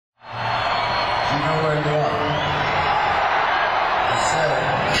know where you are. Yes, sir.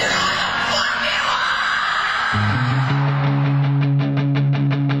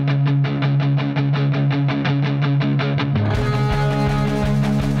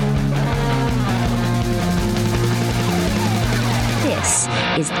 This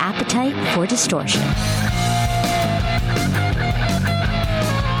is Appetite for Distortion.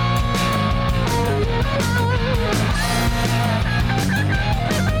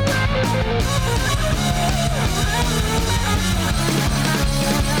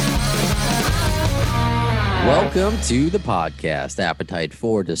 Welcome to the podcast, Appetite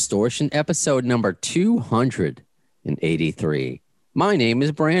for Distortion, episode number 283. My name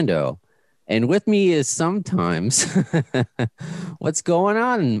is Brando, and with me is sometimes, what's going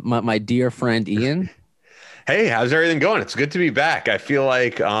on, my dear friend Ian? Hey, how's everything going? It's good to be back. I feel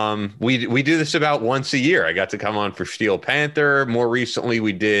like we do this about once a year. I got to come on for Steel Panther. More recently,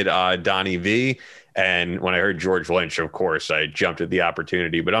 we did Donnie V. And when I heard George Lynch, of course, I jumped at the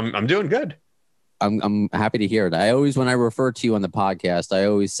opportunity. But I'm doing good. I'm happy to hear it. I always, when I refer to you on the podcast, I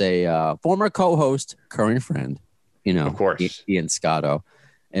always say former co-host, current friend, you know, of course, Ian Scotto.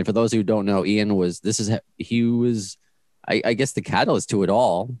 And for those who don't know, Ian was, I guess the catalyst to it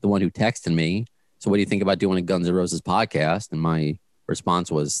all, the one who texted me. So what do you think about doing a Guns N' Roses podcast? And my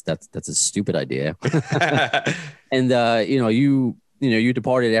response was, that's a stupid idea. And, you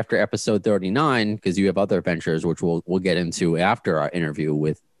departed after episode 39 because you have other ventures, which we'll get into after our interview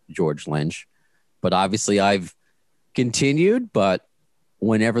with George Lynch. But obviously I've continued, but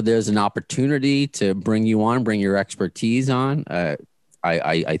whenever there's an opportunity to bring you on, bring your expertise on,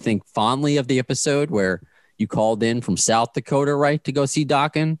 I think fondly of the episode where you called in from South Dakota, right, to go see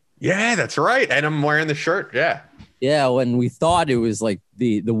Dokken. Yeah, that's right. And I'm wearing the shirt. Yeah. Yeah. When we thought it was like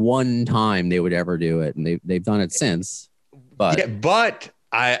the one time they would ever do it, and they've done it since. But yeah, but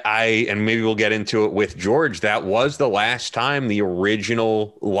I and maybe we'll get into it with George. That was the last time the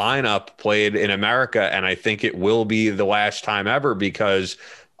original lineup played in America. And I think it will be the last time ever because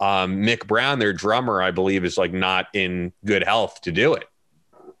Mick Brown, their drummer, I believe, is like not in good health to do it.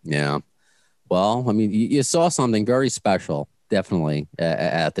 Yeah. Well, I mean, you saw something very special, definitely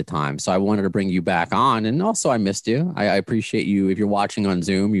at the time. So I wanted to bring you back on. And also I missed you. I appreciate you. If you're watching on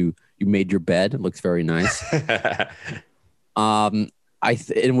Zoom, you made your bed. It looks very nice.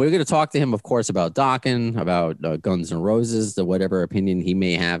 And we're going to talk to him, of course, about Dokken, about Guns N' Roses, the whatever opinion he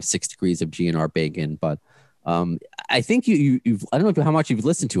may have, 6 Degrees of GNR Bacon. But I think you've I don't know how much you've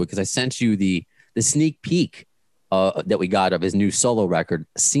listened to it because I sent you the sneak peek that we got of his new solo record,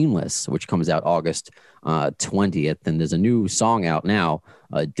 Seamless, which comes out August 20th. And there's a new song out now,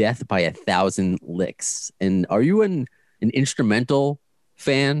 Death by a Thousand Licks. And are you an instrumental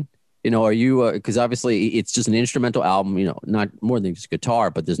fan? You know, are you, because obviously it's just an instrumental album, you know, not more than just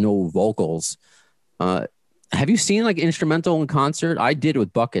guitar, but there's no vocals. Have you seen like instrumental in concert? I did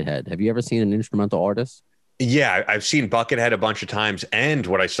with Buckethead. Have you ever seen an instrumental artist? Yeah, I've seen Buckethead a bunch of times. And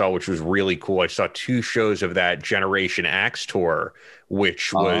what I saw, which was really cool, I saw 2 shows of that Generation Axe tour,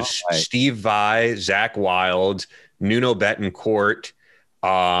 which was right. Steve Vai, Zakk Wylde, Nuno Bettencourt,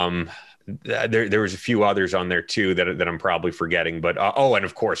 there was a few others on there too that I'm probably forgetting, but and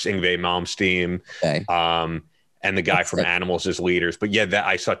of course Yngwie Malmsteen, okay. And the guy from Animals as Leaders. But yeah,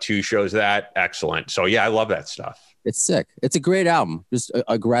 I saw 2 shows of that. Excellent. So yeah, I love that stuff. It's sick. It's a great album, just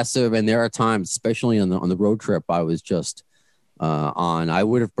aggressive. And there are times, especially on the road trip, I was just on. I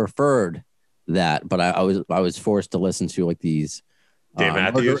would have preferred that, but I was forced to listen to like these Dave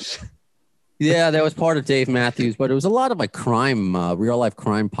Matthews. Yeah, that was part of Dave Matthews, but it was a lot of like crime, real life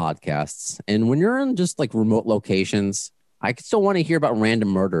crime podcasts. And when you're in just like remote locations, I still want to hear about random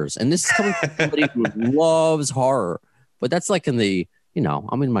murders. And this is coming from somebody who loves horror, but that's like in the, you know,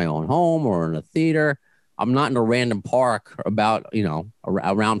 I'm in my own home or in a theater. I'm not in a random park about, you know,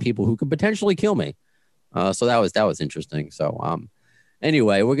 around people who could potentially kill me. So that was interesting. So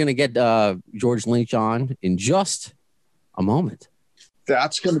anyway, we're going to get George Lynch on in just a moment.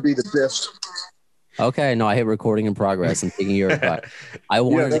 That's going to be the best. Okay, no, I hit recording in progress and taking your advice. I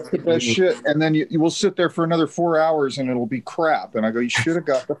wanted that's the best shit. And then you will sit there for another 4 hours and it'll be crap. And I go, you should have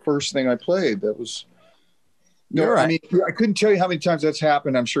got the first thing I played. That was right. I mean, I couldn't tell you how many times that's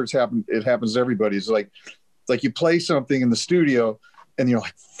happened. I'm sure it's happened. It happens to everybody. It's like you play something in the studio and you're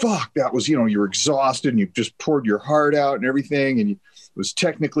like, fuck, that was, you know, you're exhausted and you just poured your heart out and everything. And it was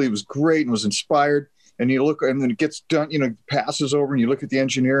great and was inspired. And you look, and then it gets done, you know, passes over and you look at the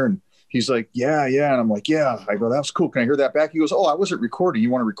engineer and he's like, yeah. And I'm like, yeah. I go, that was cool. Can I hear that back? He goes, oh, I wasn't recording.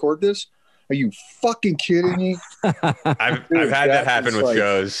 You want to record this? Are you fucking kidding me? I've had that happen with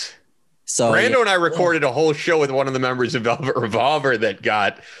shows. So Brando and I recorded a whole show with one of the members of Velvet Revolver that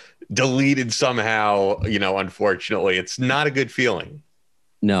got deleted somehow, unfortunately. It's not a good feeling.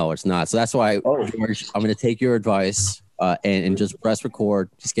 No, it's not. So that's why, George, I'm going to take your advice and just press record,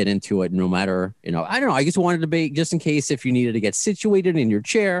 just get into it. No matter, I don't know. I just wanted to be just in case if you needed to get situated in your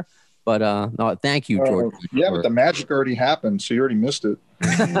chair. But no, thank you, George. But the magic already happened, so you already missed it.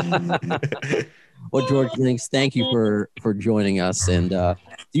 Well, George, thank you for joining us. And do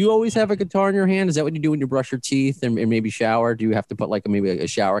you always have a guitar in your hand? Is that what you do when you brush your teeth and maybe shower? Do you have to put maybe a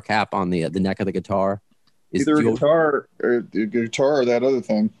shower cap on the neck of the guitar? Either a guitar or that other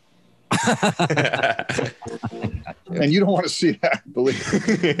thing. And you don't want to see that,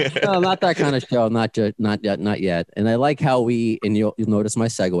 believe me. No, not that kind of show. Not yet. And I like how you'll notice my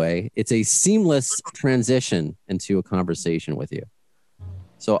segue. It's a seamless transition into a conversation with you.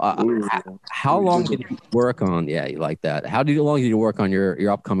 So how long did you work on? Yeah, you like that. How long did you work on your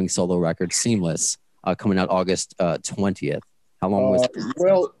upcoming solo record, Seamless, coming out August 20th? How long was it?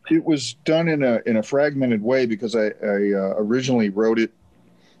 Well, it was done in a fragmented way because I originally wrote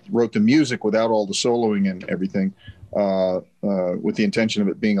the music without all the soloing and everything, with the intention of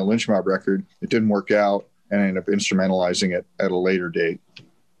it being a Lynch Mob record. It didn't work out, and I ended up instrumentalizing it at a later date.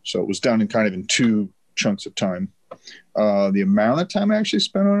 So it was done in two chunks of time. The amount of time I actually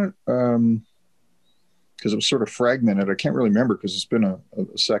spent on it, because it was sort of fragmented, I can't really remember because it's been a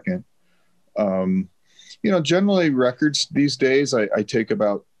second. Generally records these days, I take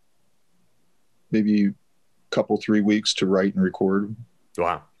about maybe a couple, 3 weeks to write and record.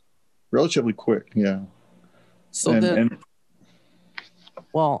 Wow. Relatively quick. Yeah. So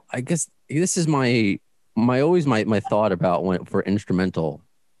well, I guess this is my thought about for instrumental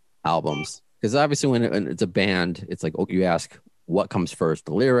albums, because obviously when it's a band, it's like, you ask what comes first,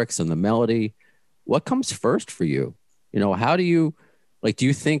 the lyrics and the melody. What comes first for you? How do you do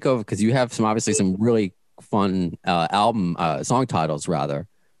you think of, because you have obviously some really fun album song titles rather.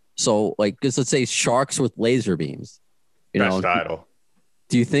 So just let's say Sharks with Laser Beams. Best title.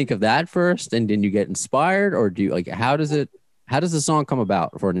 Do you think of that first and then you get inspired, or do you how does the song come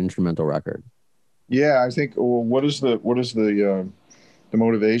about for an instrumental record? Yeah, I think, what is the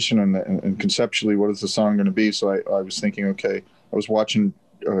motivation and conceptually, what is the song going to be? So I was thinking, okay, I was watching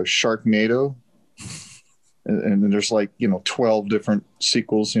Sharknado, and there's 12 different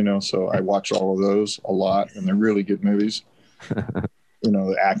sequels, so I watch all of those a lot, and they're really good movies.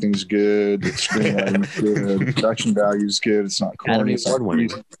 The acting's good, the screenwriting's good, the production value's good. It's not corny. It's not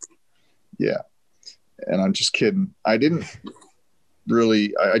crazy. Yeah. And I'm just kidding. I didn't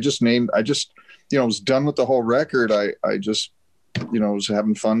really, I was done with the whole record. I just, was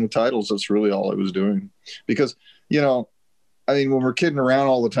having fun with titles. That's really all I was doing. Because, when we're kidding around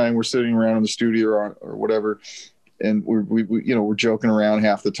all the time, we're sitting around in the studio or whatever, and we're joking around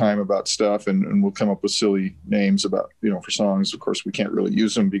half the time about stuff, and we'll come up with silly names about, for songs. Of course, we can't really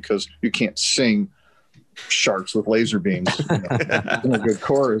use them because you can't sing Sharks with Laser Beams in a good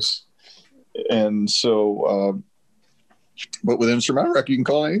chorus. And so, but with instrumental record, you can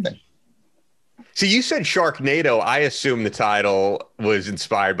call it anything. So you said Sharknado. I assume the title was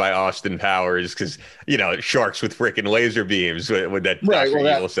inspired by Austin Powers because, sharks with freaking laser beams, what that Dr.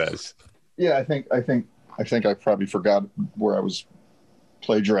 Evil says. Yeah, I think I probably forgot where I was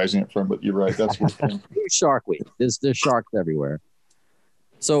plagiarizing it from, but you're right. That's what Shark Week. There's sharks everywhere.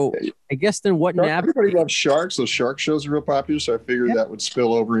 So I guess then everybody loves sharks. Those shark shows are real popular. So I figured that would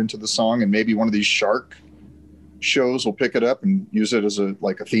spill over into the song, and maybe one of these shark shows will pick it up and use it as a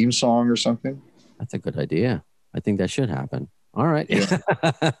theme song or something. That's a good idea. I think that should happen. All right. Yeah.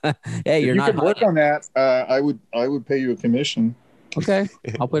 Hey, you could work on that. I would pay you a commission. Okay,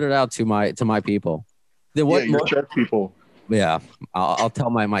 I'll put it out to my people. Your shark people. Yeah, I'll tell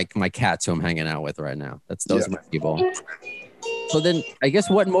my cats who I'm hanging out with right now. Those are my people. So then, I guess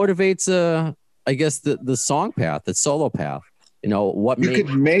what motivates the song path, the solo path. Could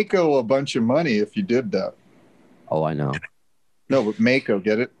Mako a bunch of money if you did that. Oh, I know. No, but Mako,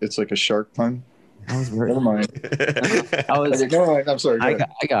 get it? It's like a shark pun. Never mind. I'm sorry. I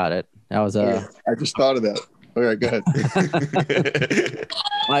got it. That was I just thought of that. All right, go ahead.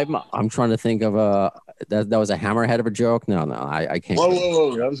 I'm trying to think of that was a hammerhead of a joke. No, I can't.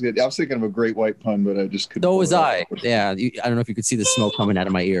 Whoa! That was good. I was thinking of a great white pun, but I just couldn't. So was I. Yeah, I don't know if you could see the smoke coming out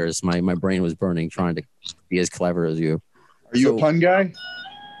of my ears. My brain was burning trying to be as clever as you. Are you a pun guy?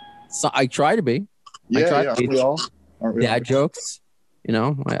 So I try to be. Yeah. Aren't we all? Dad jokes.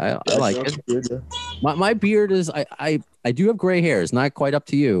 I like it. Good, yeah. My beard is I do have gray hairs, not quite up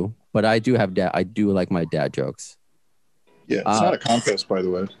to you, but I do like my dad jokes. Yeah, it's not a contest, by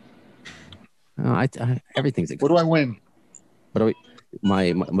the way. Everything's. What do I win?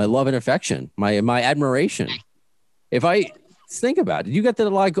 My love and affection, my admiration. If I Just think about it. You got that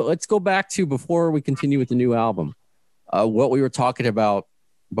like. Let's go back to before we continue with the new album. What we were talking about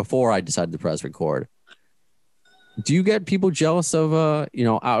before I decided to press record. Do you get people jealous of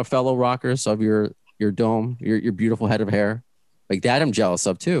our fellow rockers, of your dome, your beautiful head of hair? Like that I'm jealous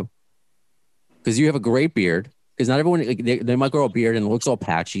of too. Because you have a great beard. Because not everyone, like, they might grow a beard and it looks all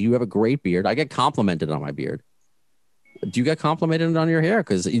patchy. You have a great beard. I get complimented on my beard. Do you get complimented on your hair?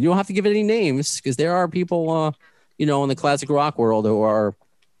 Because you don't have to give it any names, because there are people, in the classic rock world who are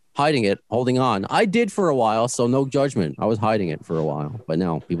hiding it, holding on. I did for a while, so no judgment. I was hiding it for a while, but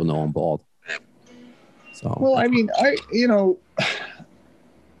now people know I'm bald. So, well, I mean,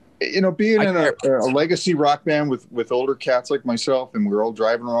 being in a legacy rock band with older cats like myself, and we're all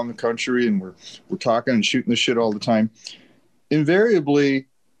driving around the country and we're talking and shooting the shit all the time. Invariably,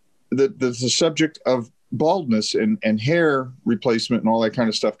 the subject of baldness and hair replacement and all that kind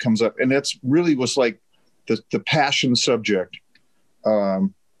of stuff comes up, and that's really was like the passion subject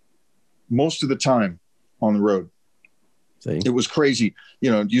most of the time on the road. See? It was crazy.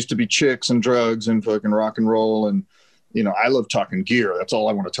 It used to be chicks and drugs and fucking rock and roll. And, I love talking gear. That's all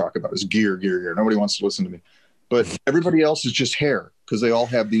I want to talk about is gear. Nobody wants to listen to me. But everybody else is just hair, because they all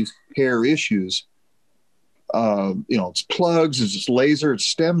have these hair issues. It's plugs, it's just laser, it's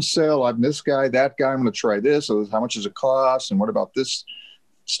stem cell. I'm this guy, that guy. I'm going to try this. So how much does it cost? And what about this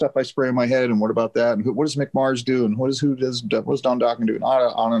stuff I spray in my head? And what about that? And what does Mick Mars do? And what does Don Dokken do? And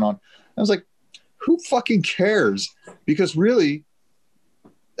on and on. I was like, who fucking cares? Because really,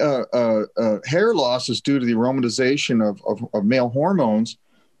 hair loss is due to the aromatization of male hormones,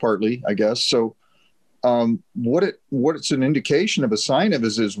 partly, I guess. So what it's an indication of, a sign of,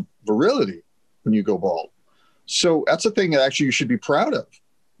 is virility when you go bald. So that's a thing that actually you should be proud of.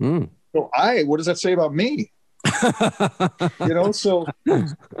 Mm. So what does that say about me?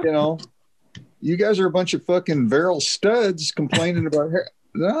 You guys are a bunch of fucking virile studs complaining about hair.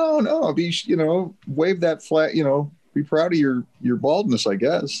 No, wave that flag, be proud of your baldness, I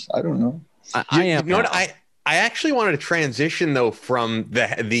guess. I don't know. I am. You know what? I actually wanted to transition though from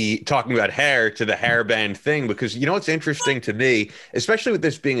the talking about hair to the hairband thing, because what's interesting to me, especially with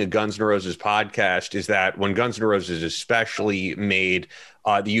this being a Guns N' Roses podcast, is that when Guns N' Roses especially made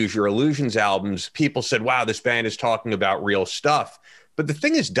the Use Your Illusions albums, people said, wow, this band is talking about real stuff. But the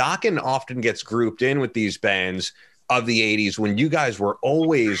thing is, Dokken often gets grouped in with these bands of the 80s when you guys were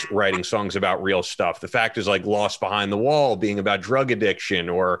always writing songs about real stuff. The fact is, like Lost Behind the Wall being about drug addiction,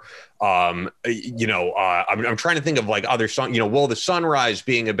 or I'm trying to think of like other songs, Will the Sunrise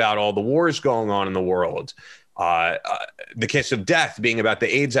being about all the wars going on in the world, The Kiss of Death being about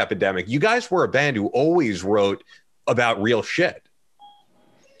the AIDS epidemic. You guys were a band who always wrote about real shit.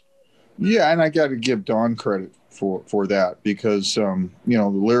 Yeah, and I got to give Don credit for that, because the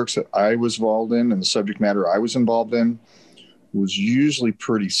lyrics that I was involved in and the subject matter I was involved in was usually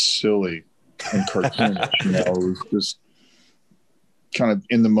pretty silly and cartoonish. It was just kind of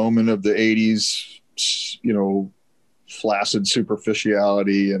in the moment of the 80s, flaccid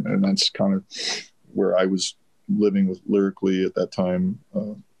superficiality, and that's kind of where I was living with lyrically at that time.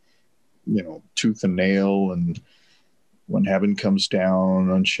 Tooth and Nail and When Heaven Comes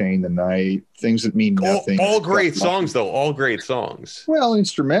Down, Unchain the Night, things that mean nothing. All great songs, though. All great songs. Well,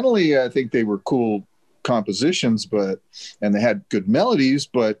 instrumentally, I think they were cool compositions, and they had good melodies,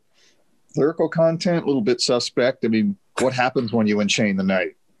 but lyrical content, a little bit suspect. I mean, what happens when you unchain the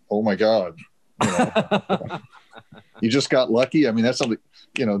night? Oh my God. You just got lucky. I mean, that's something,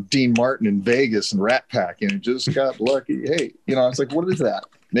 Dean Martin in Vegas and Rat Pack, and just got lucky. Hey, it's like, what is that?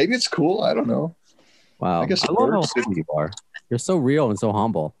 Maybe it's cool. I don't know. Wow. I love how humble you are. You're so real and so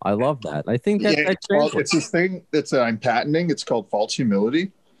humble. I love that. I think that it's this thing that I'm patenting. It's called false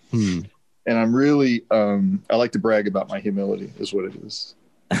humility. And I'm really, I like to brag about my humility is what it is.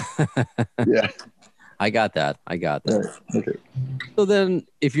 Yeah. I got that. Right. Okay. So then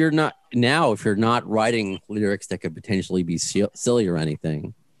if you're not writing lyrics that could potentially be silly or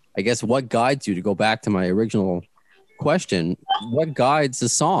anything, I guess what guides you, to go back to my original question, what guides a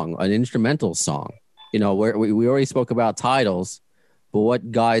song, an instrumental song? Where we already spoke about titles, but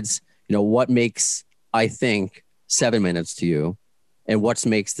what guides, what makes, I think, 7 minutes to you, and what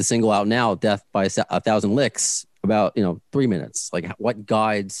makes the single out now, Death by a Thousand Licks, about 3 minutes? Like, what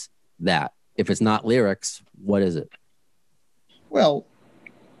guides that? If it's not lyrics, what is it? Well,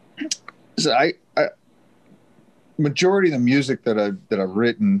 so I majority of the music that I've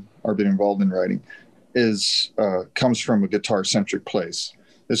written or been involved in writing comes from a guitar centric place.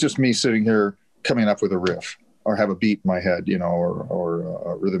 It's just me sitting here coming up with a riff, or have a beat in my head, or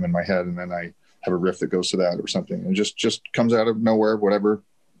a rhythm in my head, and then I have a riff that goes to that or something, and just comes out of nowhere, whatever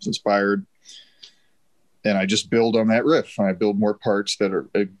is inspired. and I just build on that riff, and I build more parts that are,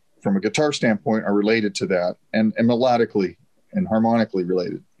 from a guitar standpoint, are related to that, and melodically and harmonically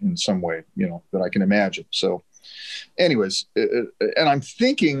related in some way, that I can imagine. So anyways, and I'm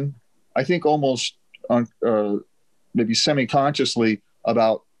thinking, I think almost on maybe semi-consciously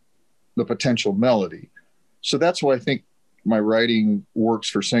about the potential melody. So that's why I think my writing works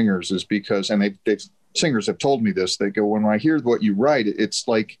for singers, is because, and singers have told me this, they go, when I hear what you write, it's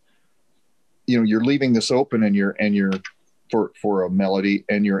like, you're leaving this open, and you're for a melody,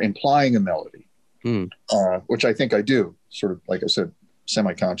 and you're implying a melody, which I think I do, sort of, like I said,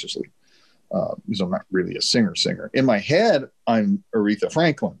 semi-consciously, because I'm not really a singer. In my head, I'm Aretha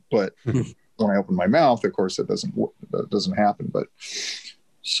Franklin, but when I open my mouth, of course, that doesn't happen. But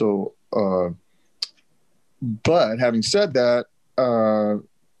so, but having said that, I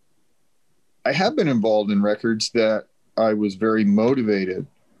have been involved in records that I was very motivated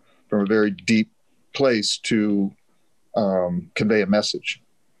from a very deep place to convey a message.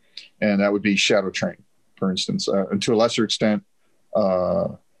 And that would be Shadow Train, for instance. And to a lesser extent,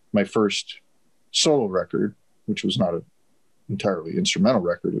 my first solo record, which was not an entirely instrumental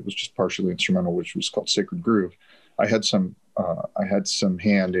record, it was just partially instrumental, which was called Sacred Groove. I had some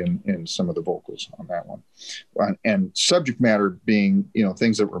hand in some of the vocals on that one, and subject matter being,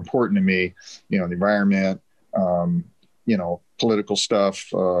 things that were important to me, the environment, political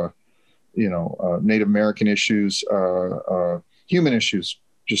stuff, Native American issues, human issues,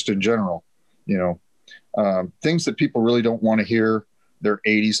 just in general, things that people really don't want to hear their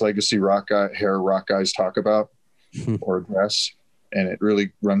 80s legacy rock guys talk about or address. And it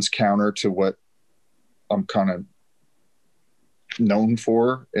really runs counter to what I'm kind of known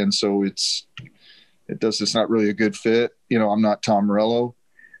for. And so it's not really a good fit. I'm not Tom Morello,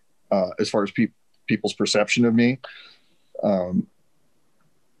 as far as people's perception of me.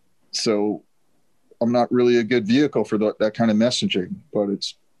 So I'm not really a good vehicle for that kind of messaging, but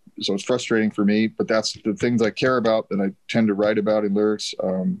it's frustrating for me, but that's the things I care about that I tend to write about in lyrics.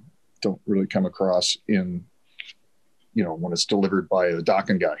 Don't really come across in, when it's delivered by a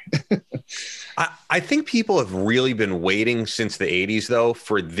Dokken guy. I think people have really been waiting since the 80s, though,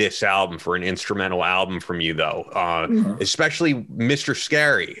 for this album, for an instrumental album from you, though, especially Mr.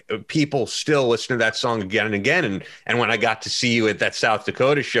 Scary. People still listen to that song again and again. And when I got to see you at that South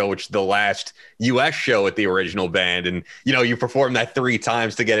Dakota show, which is the last U.S. show at the original band, and, you performed that 3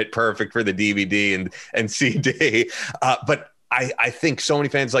 times to get it perfect for the DVD and CD. But I think so many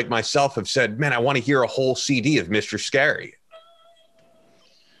fans like myself have said, man, I want to hear a whole CD of Mr. Scary.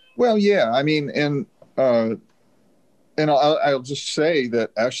 Well, yeah, I mean, and I'll just say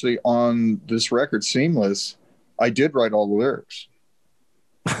that actually on this record, Seamless, I did write all the lyrics.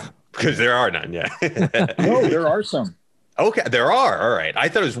 Because there are none, yeah. No, there are some. Okay, there are. All right. I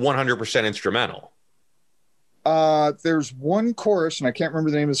thought it was 100% instrumental. There's one chorus, and I can't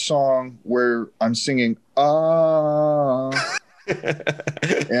remember the name of the song, where I'm singing, and,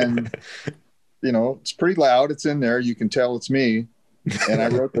 it's pretty loud. It's in there. You can tell it's me. And I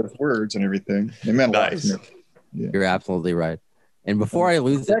wrote those words and everything. It meant a lot to me. Yeah. You're absolutely right. And before I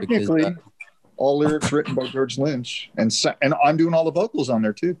lose it, technically, all lyrics written by George Lynch, and I'm doing all the vocals on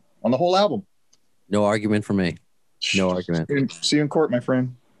there too, on the whole album. No argument for me. No argument. See you in court, my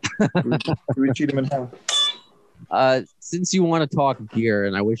friend. We cheat him in hell. Since you want to talk gear,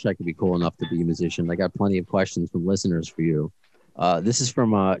 and I wish I could be cool enough to be a musician, I got plenty of questions from listeners for you. This is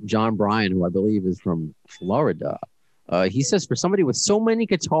from John Bryan, who I believe is from Florida. He says, for somebody with so many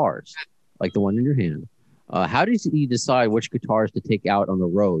guitars, like the one in your hand, how does he decide which guitars to take out on the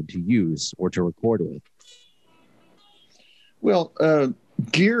road to use or to record with? Well,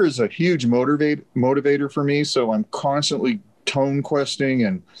 gear is a huge motivator for me. So I'm constantly tone questing,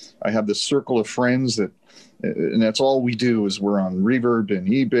 and I have this circle of friends and that's all we do is we're on Reverb and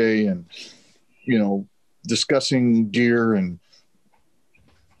eBay and, discussing gear and,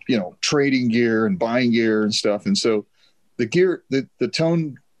 trading gear and buying gear and stuff. And so the gear, the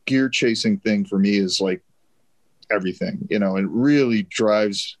tone gear chasing thing for me is like everything, it really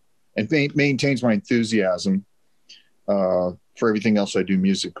drives and maintains my enthusiasm for everything else I do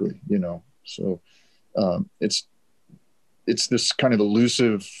musically, so it's this kind of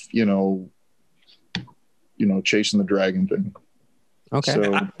elusive, chasing the dragon thing. Okay.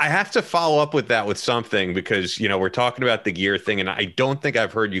 So, I have to follow up with that with something, because, we're talking about the gear thing, and I don't think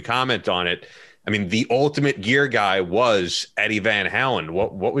I've heard you comment on it. I mean, the ultimate gear guy was Eddie Van Halen.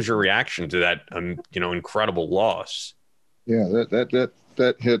 What was your reaction to that, incredible loss? Yeah,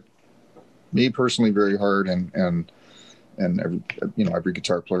 that hit me personally very hard, and every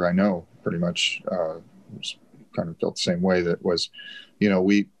guitar player I know pretty much kind of felt the same way. That was,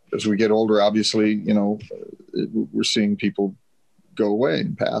 as we get older, obviously, we're seeing people go away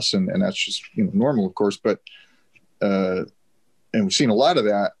and pass, and that's just normal, of course. But and we've seen a lot of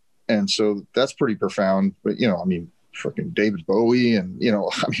that, and so that's pretty profound. But freaking David Bowie, and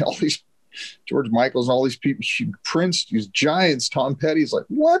all these George Michaels and all these people, Prince, these giants, Tom Petty's like,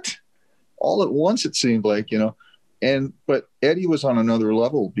 what? All at once, it seemed like, but Eddie was on another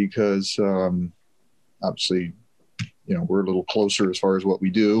level because obviously, we're a little closer as far as what we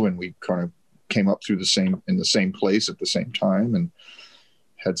do, and we kind of came up in the same place at the same time and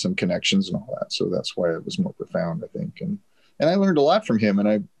had some connections and all that. So that's why it was more profound, I think. And I learned a lot from him, and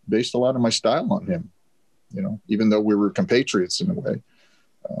I based a lot of my style on him, even though we were compatriots in a way.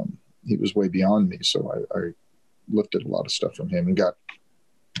 He was way beyond me. So I lifted a lot of stuff from him and got,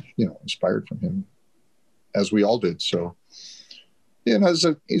 inspired from him, as we all did. So, he's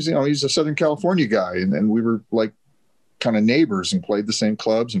a Southern California guy, and we were like kind of neighbors and played the same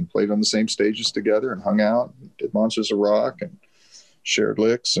clubs and played on the same stages together and hung out and did Monsters of Rock and shared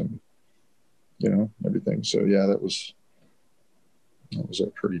licks and, everything. So yeah, that was a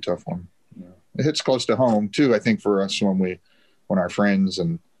pretty tough one. Yeah. It hits close to home too, I think, for us when our friends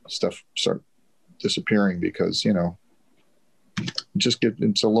and stuff start disappearing, because,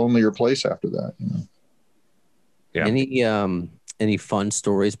 it's a lonelier place after that. Yeah. Any fun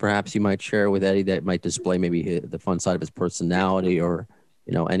stories perhaps you might share with Eddie that might display maybe the fun side of his personality, or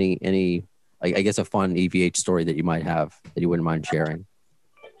any I guess a fun EVH story that you might have that you wouldn't mind sharing?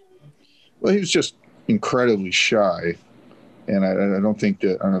 Well, he was just incredibly shy, and I don't think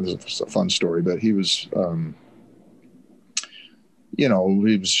that, I don't know if it's a fun story, but he was he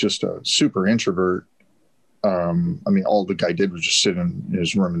was just a super introvert. All the guy did was just sit in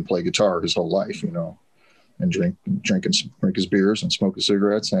his room and play guitar his whole life, and drink his beers and smoke his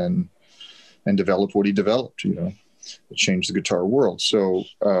cigarettes and develop what he developed, it changed the guitar world. So,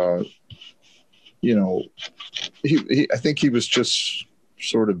 I think he was just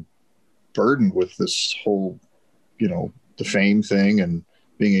sort of burdened with this whole, the fame thing and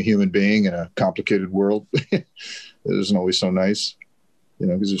being a human being in a complicated world. It isn't always so nice,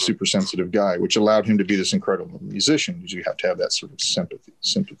 because he's a super sensitive guy, which allowed him to be this incredible musician, because you have to have that sort of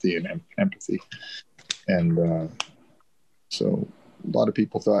sympathy and empathy. And so a lot of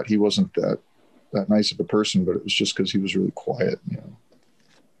people thought he wasn't that nice of a person, but it was just because he was really quiet.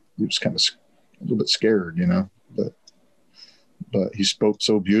 He was kind of a little bit scared, but he spoke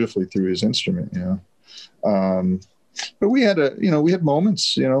so beautifully through his instrument. But we had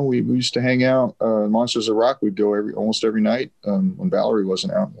moments. We used to hang out. Monsters of Rock, we'd go almost every night when Valerie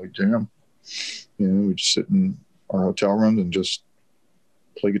wasn't out. We'd jam. We'd just sit in our hotel rooms and just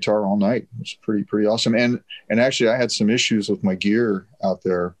play guitar all night. It was pretty awesome. And actually, I had some issues with my gear out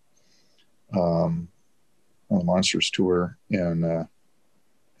there on the Monsters tour, and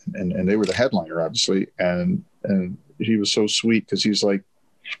they were the headliner, obviously. And he was so sweet, because he's like,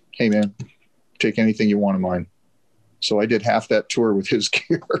 "Hey man, take anything you want of mine." So I did half that tour with his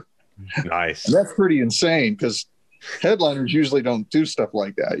gear. Nice. And that's pretty insane, because headliners usually don't do stuff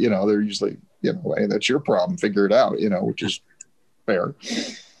like that. They're usually, hey, that's your problem, figure it out, which is fair.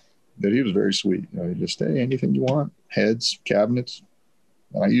 But he was very sweet. He just, hey, anything you want, heads, cabinets.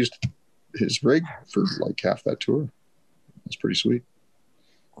 And I used his rig for like half that tour. It's pretty sweet.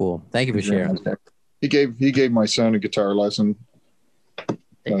 Cool. Thank you for sharing. He gave my son a guitar lesson.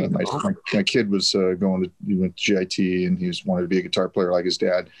 My kid was he went to GIT, and he wanted to be a guitar player like his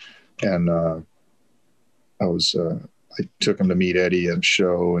dad. And I took him to meet Eddie at a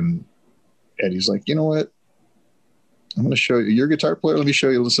show, and Eddie's like, you know what? I'm going to show you. You're a guitar player. Let me show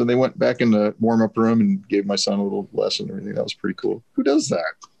you. So they went back in the warm-up room and gave my son a little lesson and everything. That was pretty cool. Who does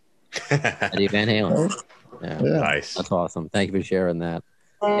that? Eddie Van Halen. Yeah. Nice. That's awesome. Thank you for sharing that.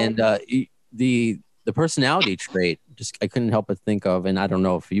 And the personality trait, just I couldn't help but think of, and I don't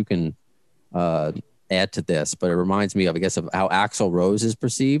know if you can add to this, but it reminds me of, I guess, of how Axl Rose is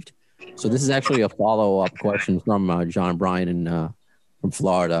perceived. So this is actually a follow-up question from John Bryan from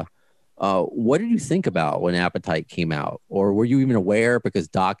Florida. What did you think about when Appetite came out? Or were you even aware, because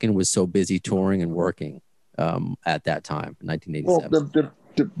Dokken was so busy touring and working at that time in 1987?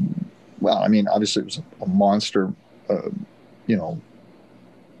 Well, obviously it was a monster,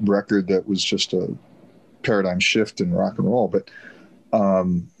 record that was just a paradigm shift in rock and roll. But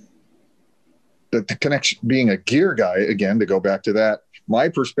the connection, being a gear guy, again, to go back to that, my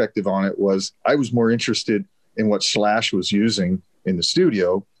perspective on it was I was more interested in what Slash was using in the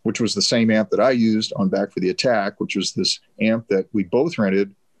studio, which was the same amp that I used on Back for the Attack, which was this amp that we both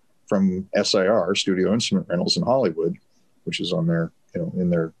rented from SIR, Studio Instrument Rentals in Hollywood, which is on their,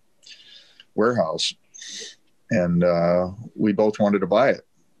 in their warehouse. And we both wanted to buy it.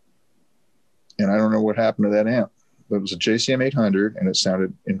 and I don't know what happened to that amp. But it was a JCM 800, and it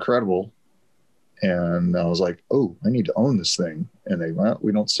sounded incredible. And I was like, oh, I need to own this thing. And they went,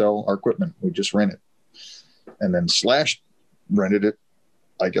 we don't sell our equipment. We just rent it. And then Slash rented it.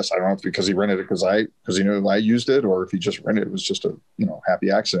 I guess, I don't know if because he rented it because he knew I used it, or if he just rented it, it was just a, happy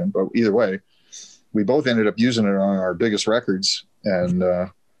accident. But either way, we both ended up using it on our biggest records. And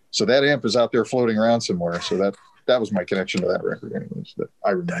so that amp is out there floating around somewhere. So that was my connection to that record anyways, that I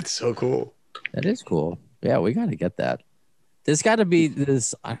remember. That's so cool. That is cool. Yeah, we got to get that. There's got to be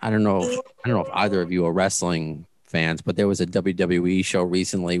this. I don't know. I don't know if either of you are wrestling fans, but there was a WWE show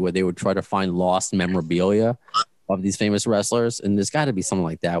recently where they would try to find lost memorabilia of these famous wrestlers, and there's got to be something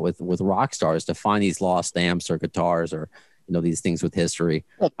like that with rock stars to find these lost amps or guitars or these things with history.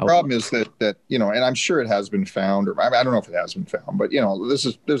 Well, the problem is that and I'm sure it has been found, or I don't know if it has been found, but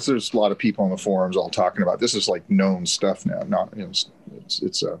there's a lot of people on the forums all talking about this is like known stuff now. Not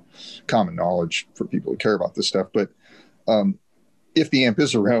it's a common knowledge for people who care about this stuff, but if the amp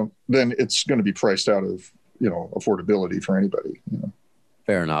is around, then it's going to be priced out of affordability for anybody.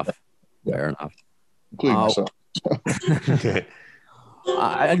 Fair enough. Yeah. Fair enough. Including myself.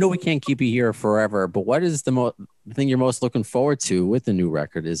 I know we can't keep you here forever, but what is the thing you're most looking forward to with the new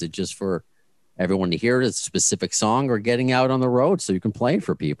record? Is it just for everyone to hear it as a specific song, or getting out on the road so you can play it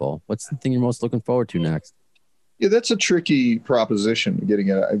for people? What's the thing you're most looking forward to next? Yeah, that's a tricky proposition,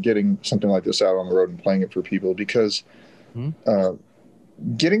 getting something like this out on the road and playing it for people, because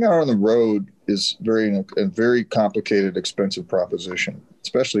getting out on the road is a very complicated, expensive proposition,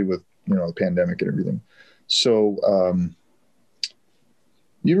 especially with the pandemic and everything. So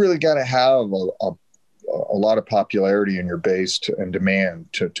you really got to have a lot of popularity in your base and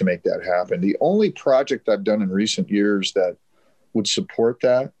demand to make that happen. The only project I've done in recent years that would support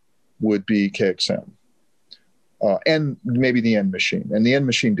that would be KXM. And maybe the End Machine. And the End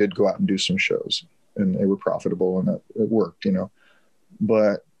Machine did go out and do some shows, and they were profitable, and it worked,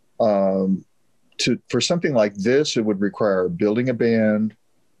 But for something like this, it would require building a band,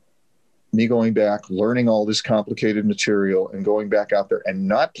 me going back, learning all this complicated material, and going back out there and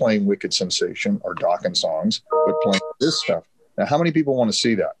not playing Wicked Sensation or Dokken songs, but playing this stuff. Now, how many people want to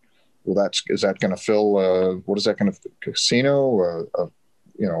see that? Well, is that going to fill? What is that going to casino? A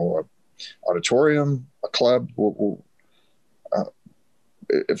auditorium, a club?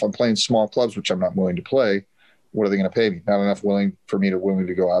 If I'm playing small clubs, which I'm not willing to play, what are they going to pay me? Not enough willing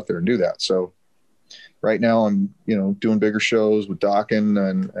to go out there and do that. So right now I'm, doing bigger shows with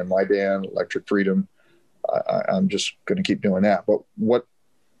Dokken and my band, Electric Freedom. I'm just going to keep doing that. But what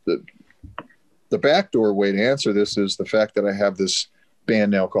the backdoor way to answer this is the fact that I have this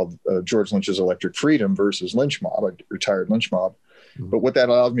band now called George Lynch's Electric Freedom versus Lynch Mob, a retired Lynch Mob. Mm-hmm. But what that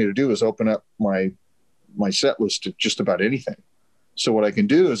allows me to do is open up my set list to just about anything. So what I can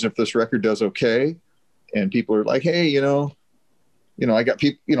do is, if this record does okay and people are like, hey, I got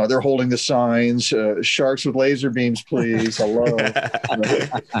people, they're holding the signs, sharks with laser beams, please. Hello.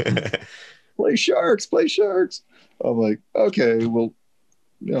 Play sharks. I'm like, okay, well,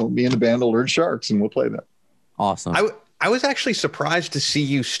 me and the band will learn sharks and we'll play that. Awesome. I was actually surprised to see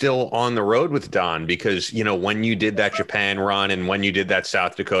you still on the road with Don, because, when you did that Japan run and when you did that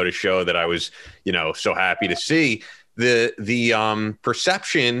South Dakota show that I was, so happy to see, the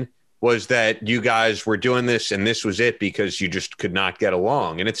perception was that you guys were doing this and this was it because you just could not get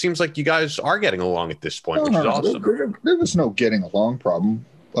along. And it seems like you guys are getting along at this point, which is awesome. There was no getting along problem.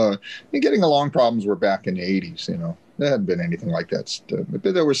 Getting along problems were back in the 80s, There hadn't been anything like that. But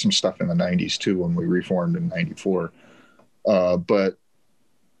there was some stuff in the 90s too when we reformed in 94.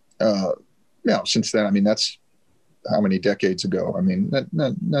 Since then, I mean, that's how many decades ago? I mean,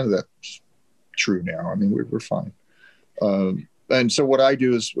 none of that's true now. I mean, we're fine. And so what I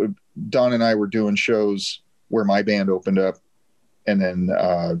do is Don and I were doing shows where my band opened up, and then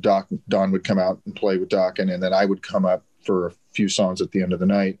Don would come out and play with Dokken, and then I would come up for a few songs at the end of the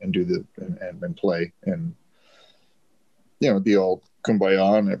night and do and play, and it'd be all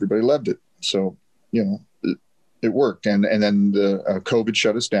kumbaya, and everybody loved it. So it worked, and then the COVID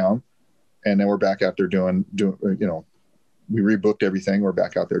shut us down, and then we're back out there doing we rebooked everything. We're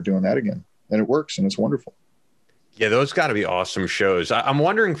back out there doing that again, and it works, and it's wonderful. Yeah, those got to be awesome shows. I'm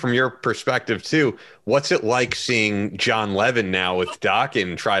wondering from your perspective too, what's it like seeing Jon Levin now with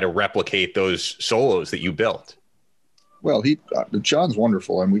Dokken try to replicate those solos that you built? Well, John's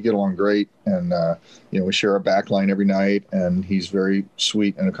wonderful, and we get along great, and we share a backline every night, and he's very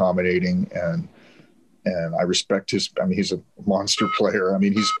sweet and accommodating, and I respect his. I mean, he's a monster player. I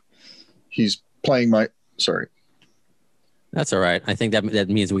mean, he's playing my. Sorry. That's all right. I think that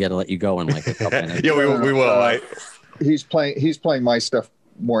means we got to let you go in like a couple minutes. Yeah, we will. He's playing my stuff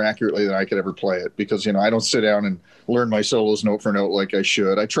more accurately than I could ever play it, because, I don't sit down and learn my solos note for note like I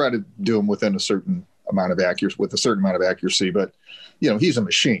should. I try to do them within a certain amount of accuracy, but he's a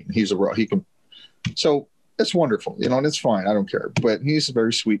machine. He can, so it's wonderful, and it's fine. I don't care, but he's a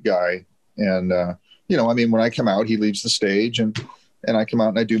very sweet guy. And, when I come out, he leaves the stage and I come out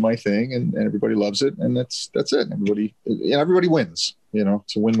and I do my thing, and everybody loves it. And that's it. Everybody wins,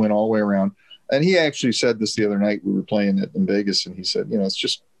 it's a win-win all the way around. And he actually said this the other night. We were playing it in Vegas, and he said, it's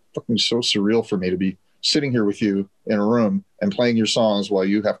just fucking so surreal for me to be sitting here with you in a room and playing your songs while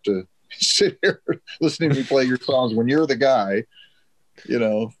you have to sit here listening to me play your songs when you're the guy,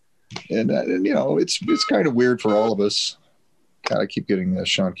 and it's kind of weird for all of us. God, I keep getting this.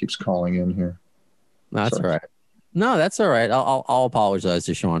 Sean keeps calling in here. That's all right. No, that's all right. I'll apologize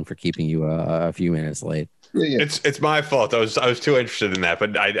to Sean for keeping you a few minutes late. Yeah. It's my fault. I was too interested in that,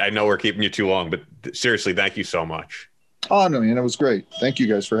 but I know we're keeping you too long. But seriously, thank you so much. Oh no, man, it was great. Thank you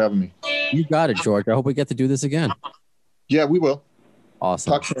guys for having me. You got it, George. I hope we get to do this again. Yeah, we will.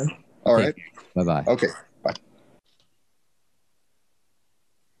 Awesome. Talk soon. All right. Bye bye. Okay. Bye.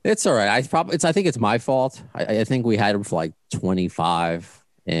 It's all right. I think it's my fault. I think we had him for like 25.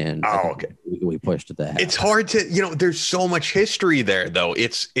 And okay, we pushed it that. It's hard to, there's so much history there, though.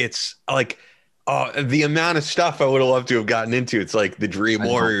 It's like the amount of stuff I would have loved to have gotten into. It's like the Dream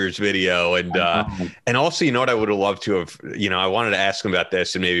Warriors video, and also, what I would have loved to have, I wanted to ask him about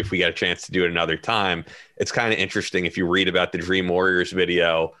this, and maybe if we got a chance to do it another time. It's kind of interesting if you read about the Dream Warriors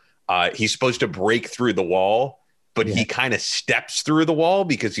video. He's supposed to break through the wall, but he kind of steps through the wall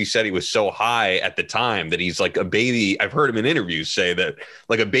because he said he was so high at the time that he's like a baby. I've heard him in interviews say that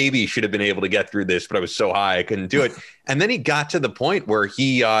like a baby should have been able to get through this, but I was so high I couldn't do it. And then he got to the point where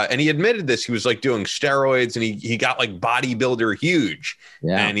he admitted this, he was like doing steroids, and he got like bodybuilder huge.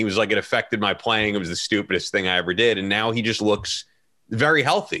 Yeah. And he was like, it affected my playing. It was the stupidest thing I ever did. And now he just looks very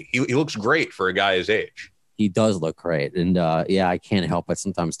healthy. He looks great for a guy his age. He does look great. And I can't help but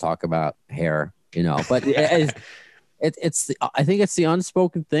sometimes talk about hair, but I think it's the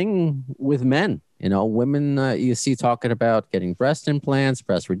unspoken thing with men. Women you see talking about getting breast implants,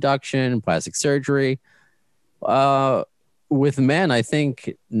 breast reduction, plastic surgery. With men, I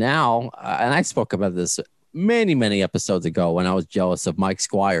think now, and I spoke about this many, many episodes ago when I was jealous of Mike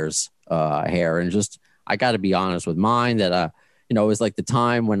Squire's hair, and just I got to be honest with mine that it was like the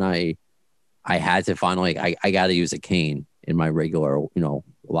time when I had to finally I got to use a cane in my regular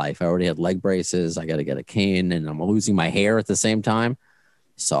life. I already had leg braces. I got to get a cane, and I'm losing my hair at the same time.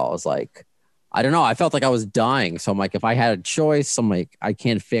 So I was like, I don't know. I felt like I was dying. So I'm like, if I had a choice, I'm like, I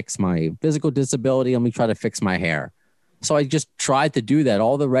can't fix my physical disability. Let me try to fix my hair. So I just tried to do that,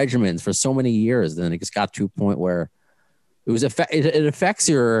 all the regimens for so many years. Then it just got to a point where it affects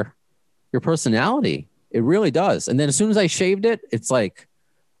your personality. It really does. And then as soon as I shaved it, it's like,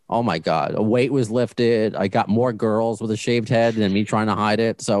 oh my God, a weight was lifted. I got more girls with a shaved head than me trying to hide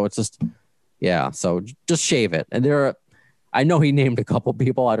it. So it's just, yeah. So just shave it. And I know he named a couple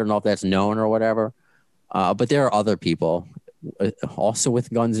people. I don't know if that's known or whatever. But there are other people also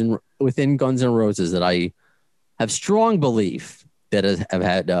within Guns N' Roses that I have strong belief that have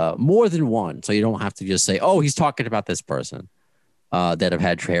had more than one. So you don't have to just say, oh, he's talking about this person that have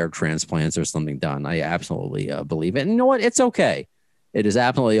had hair transplants or something done. I absolutely believe it. And you know what? It's okay. It is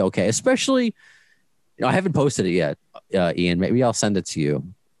absolutely okay. Especially, I haven't posted it yet, Ian. Maybe I'll send it to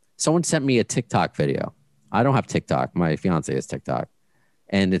you. Someone sent me a TikTok video. I don't have TikTok. My fiance has TikTok.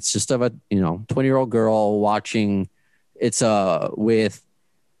 And it's just of a 20-year-old girl watching. It's with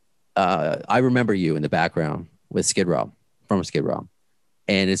I Remember You in the background with Skid Row, from Skid Row.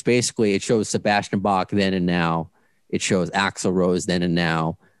 And it's basically, it shows Sebastian Bach then and now. It shows Axl Rose then and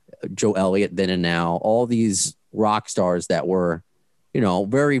now, Joe Elliott then and now, all these rock stars that were,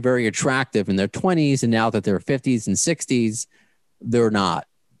 very, very attractive in their 20s. And now that they're 50s and 60s, they're not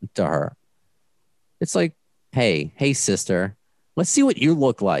to her. It's like, hey, sister, let's see what you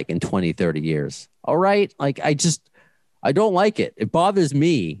look like in 20, 30 years. All right. Like, I don't like it. It bothers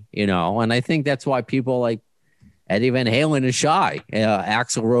me, and I think that's why people like Eddie Van Halen is shy.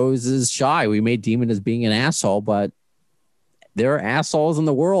 Axl Rose is shy. We made Demon as being an asshole, but there are assholes in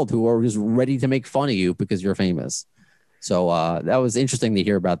the world who are just ready to make fun of you because you're famous. So that was interesting to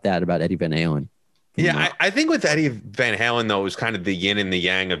hear about that, about Eddie Van Halen. Yeah, I think with Eddie Van Halen, though, it was kind of the yin and the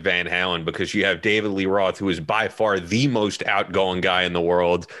yang of Van Halen, because you have David Lee Roth, who is by far the most outgoing guy in the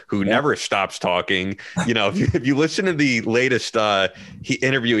world, who never stops talking. You know, if you listen to the latest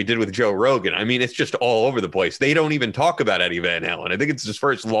interview he did with Joe Rogan, I mean, it's just all over the place. They don't even talk about Eddie Van Halen. I think it's his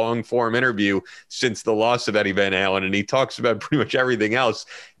first long form interview since the loss of Eddie Van Halen, and he talks about pretty much everything else.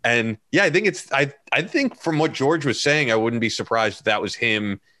 And yeah, I think I think from what George was saying, I wouldn't be surprised if that was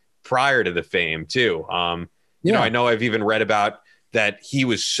him prior to the fame too. You know, I know I've even read about that he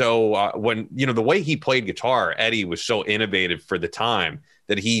was so when, you know, the way he played guitar, Eddie was so innovative for the time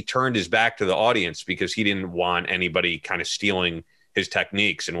that he turned his back to the audience because he didn't want anybody kind of stealing his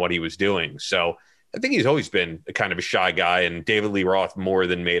techniques and what he was doing. So I think he's always been a kind of a shy guy, and David Lee Roth more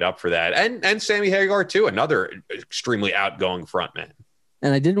than made up for that. And Sammy Hagar too, another extremely outgoing frontman.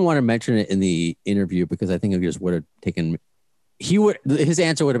 And I didn't want to mention it in the interview because I think it just would have taken his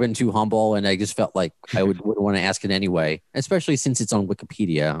answer would have been too humble, and I just felt like I wouldn't want to ask it anyway, especially since it's on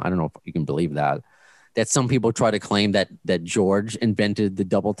Wikipedia. I don't know if you can believe that some people try to claim that George invented the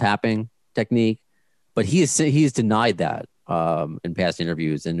double tapping technique, but he has denied that in past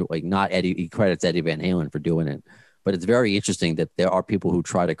interviews, and like not Eddie. He credits Eddie Van Halen for doing it, but it's very interesting that there are people who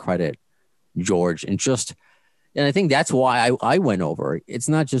try to credit George and I think that's why I went over. It's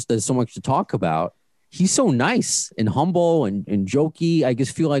not just there's so much to talk about. He's so nice and humble and jokey. I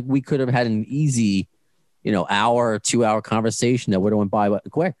just feel like we could have had an easy, you know, hour or 2 hour conversation that would have went by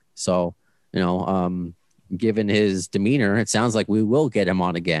quick. So, you know, given his demeanor, it sounds like we will get him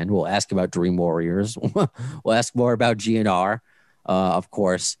on again. We'll ask about Dream Warriors. We'll ask more about GNR, of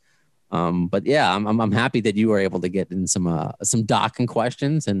course. But yeah, I'm happy that you were able to get in some Dokken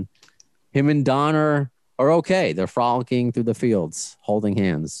questions, and him and Don are okay. They're frolicking through the fields, holding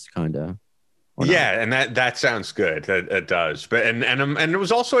hands, kind of. Yeah, and that sounds good. That does. But and it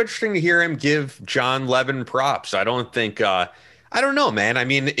was also interesting to hear him give John Levin props. I don't think I don't know, man. I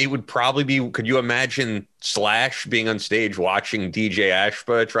mean, it would probably be. Could you imagine Slash being on stage watching DJ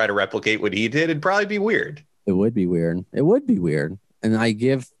Ashba try to replicate what he did? It'd probably be weird. It would be weird. It would be weird. And I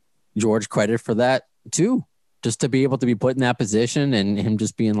give George credit for that too, just to be able to be put in that position and him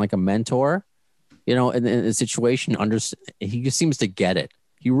just being like a mentor, you know, in a situation. He just seems to get it.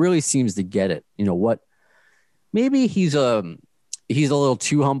 He really seems to get it. You know what? Maybe he's a little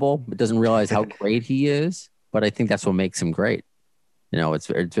too humble, but doesn't realize how great he is. But I think that's what makes him great. You know, it's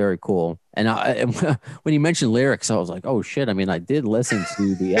very cool. And when you mentioned lyrics, I was like, oh shit. I mean, I did listen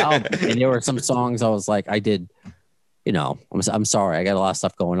to the album, and there were some songs I was like, I did. You know, I'm sorry, I got a lot of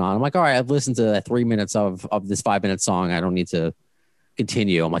stuff going on. I'm like, all right, I've listened to that 3 minutes of this 5 minute song. I don't need to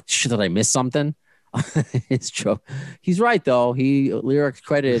continue. I'm like, shit, did I miss something? It's true. He's right though. He lyrics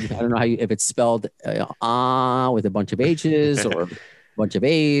credited. I don't know if it's spelled with a bunch of H's or a bunch of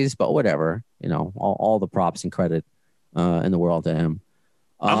A's, but whatever. You know, all the props and credit in the world to him.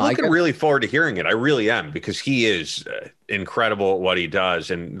 I'm looking really forward to hearing it. I really am, because he is incredible at what he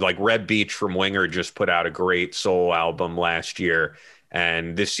does. And like Red Beach from Winger just put out a great soul album last year,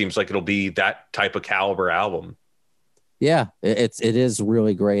 and this seems like it'll be that type of caliber album. Yeah, it is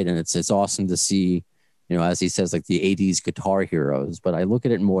really great, and it's awesome to see, you know, as he says, like the 80s guitar heroes. But I look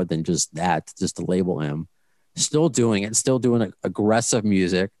at it more than just that, just to label him. Still doing aggressive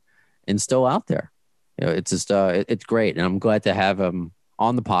music, and still out there. You know, it's just it's great, and I'm glad to have him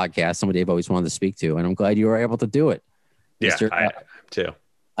on the podcast. Somebody I've always wanted to speak to, and I'm glad you were able to do it. Yeah, I am too.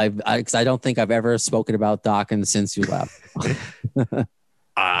 I don't think I've ever spoken about Dokken since you left.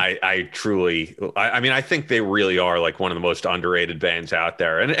 I truly, I mean, I think they really are like one of the most underrated bands out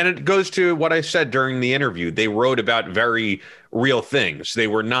there. And it goes to what I said during the interview. They wrote about very real things. They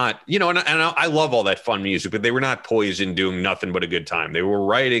were not, you know, and I love all that fun music, but they were not Poison doing nothing but a good time. They were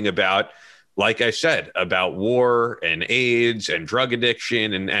writing about, like I said, about war and AIDS and drug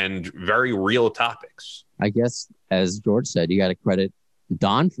addiction and very real topics. I guess, as George said, you got to credit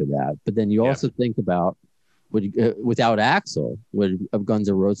Don for that. But then you also think about, without Axl, would Guns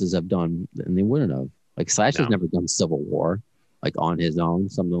N' Roses have done? And they wouldn't have. Like Slash has never done Civil War, like on his own,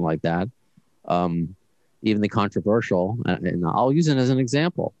 something like that. Even the controversial, and I'll use it as an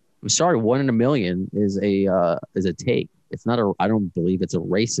example. I'm sorry, 1 in a Million is a take. It's not I don't believe it's a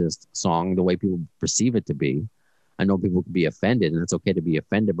racist song the way people perceive it to be. I know people can be offended, and it's okay to be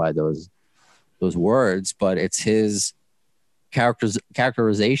offended by those words, but it's his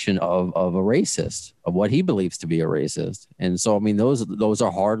characterization of a racist, of what he believes to be a racist. And so, I mean, those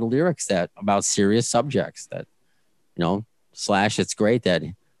are hard lyrics that about serious subjects that, you know, Slash, it's great that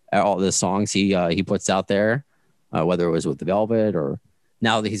all the songs he puts out there, whether it was with the Velvet or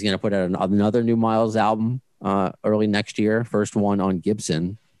now that he's going to put out another new Miles album early next year, first one on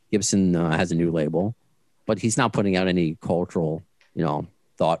Gibson. Gibson has a new label, but he's not putting out any cultural,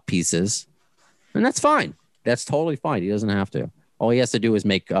 thought pieces, and that's fine. That's totally fine. He doesn't have to. All he has to do is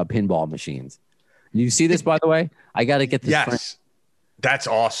make pinball machines. You see this, by the way? I got to get this. Yes, that's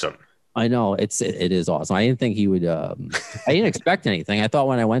awesome. I know it is awesome. I didn't think he would. I didn't expect anything. I thought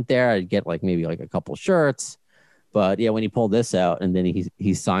when I went there, I'd get maybe a couple shirts, but yeah, when he pulled this out, and then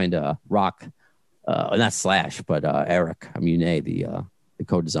he signed a Rock, not Slash, but Eric Mune, the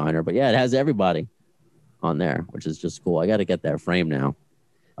co-designer. But yeah, it has everybody on there, which is just cool. I got to get that frame now.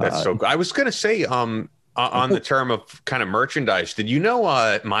 That's so cool. I was gonna say, on the term of kind of merchandise, did you know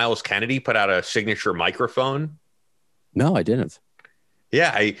Miles Kennedy put out a signature microphone? No, I didn't.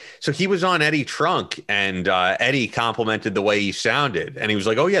 Yeah, so he was on Eddie Trunk, and Eddie complimented the way he sounded, and he was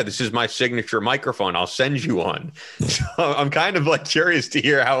like, "Oh yeah, this is my signature microphone. I'll send you one." So I'm kind of curious to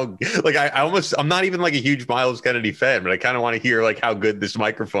hear how I'm not even a huge Miles Kennedy fan, but I kind of want to hear how good this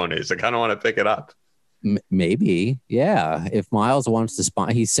microphone is. I kind of want to pick it up. Maybe, yeah. If Miles wants to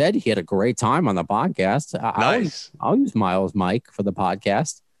sponsor, he said he had a great time on the podcast. Nice. I'll use Miles' mic for the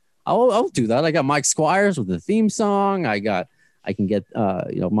podcast. I'll do that. I got Mike Squires with the theme song. I can get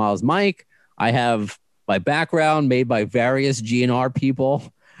Miles' mic. I have my background made by various GNR people,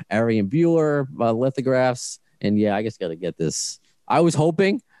 Arian Bueller, lithographs, and yeah, I just got to get this. I was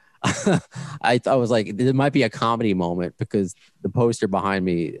hoping. I was like, there might be a comedy moment because the poster behind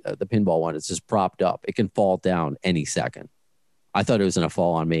me, the pinball one, is just propped up. It can fall down any second. I thought it was going to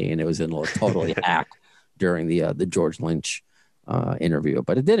fall on me, and it was going to totally hack during the George Lynch interview,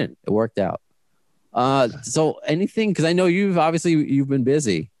 but it didn't. It worked out. So anything, because I know you've been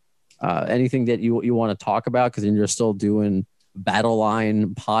busy. Anything that you want to talk about, because you're still doing Battle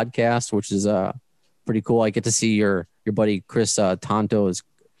Line podcast, which is pretty cool. I get to see your buddy Chris Tanto's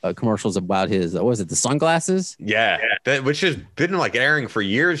commercials about his what was it, the sunglasses? Yeah, which has been airing for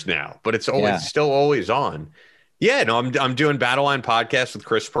years now, but it's still always on. Yeah, no, I'm doing Battle Line podcast with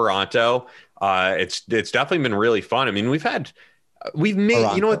Chris Peranto. It's definitely been really fun. I mean, we've made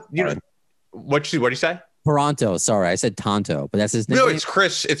Peranto, what do you say? Peranto. Sorry, I said Tanto, but that's his name. No, it's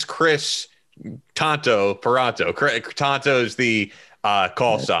Chris Tanto Peranto. Tanto is the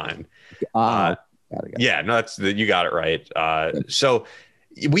call sign. Yeah, no, you got it right. So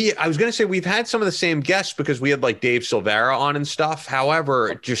I was going to say we've had some of the same guests because we had Dave Silvera on and stuff.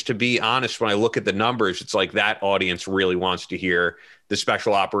 However, just to be honest, when I look at the numbers, it's that audience really wants to hear the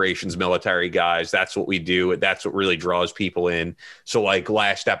special operations military guys. That's what we do. That's what really draws people in. So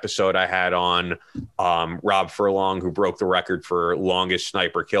last episode I had on Rob Furlong, who broke the record for longest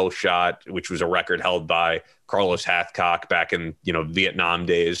sniper kill shot, which was a record held by Carlos Hathcock back in Vietnam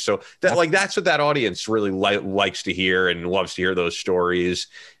days. So that's what that audience really likes to hear and loves to hear those stories.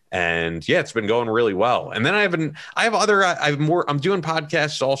 And yeah, it's been going really well. And then I'm doing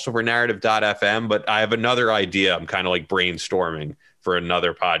podcasts also for narrative.fm, but I have another idea. I'm kind of brainstorming for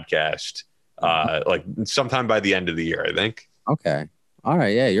another podcast, sometime by the end of the year, I think. Okay. All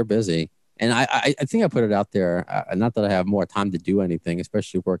right. Yeah, you're busy. And I think I put it out there, not that I have more time to do anything,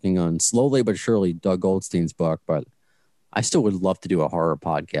 especially working on slowly but surely Doug Goldstein's book, but I still would love to do a horror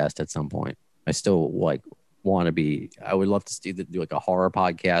podcast at some point. I still I would love to do a horror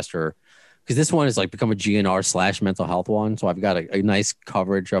podcast, or because this one is become a GNR / mental health one. So I've got a nice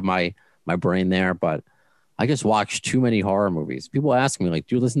coverage of my brain there, but I just watch too many horror movies. People ask me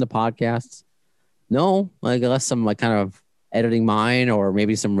do you listen to podcasts? No, unless I'm kind of editing mine or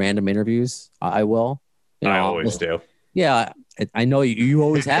maybe some random interviews, I will. I always do. Yeah, I know you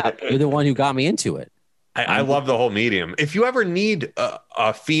always have. You're the one who got me into it. I love the whole medium. If you ever need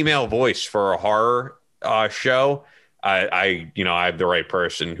a female voice for a horror show, I have the right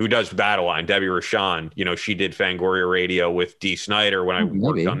person who does Battle Line, Debbie Rashan. She did Fangoria Radio with Dee Snider when I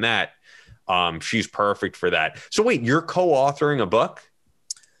worked on that. She's perfect for that. So wait, you're co-authoring a book?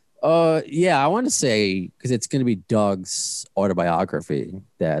 Yeah, I want to say, because it's going to be Doug's autobiography,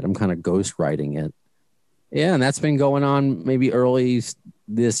 that I'm kind of ghostwriting it. Yeah, and that's been going on maybe early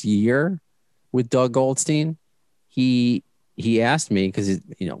this year with Doug Goldstein. He asked me, because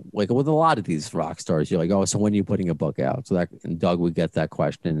with a lot of these rock stars, you're like, oh, so when are you putting a book out? And Doug would get that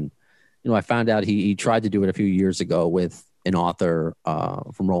question. And I found out he tried to do it a few years ago with an author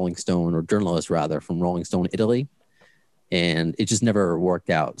from Rolling Stone, or journalist rather, from Rolling Stone Italy, and it just never worked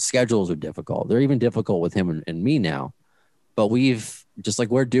out. Schedules are difficult. They're even difficult with him and me now. But we've, just like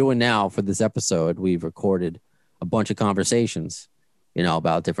we're doing now for this episode, we've recorded a bunch of conversations,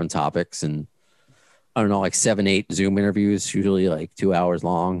 about different topics, and I don't know, 7, 8 Zoom interviews, usually 2 hours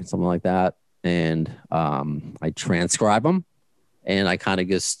long, something like that. And I transcribe them, and I kind of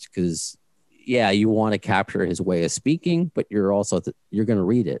just, because yeah, you want to capture his way of speaking, but you're also you're going to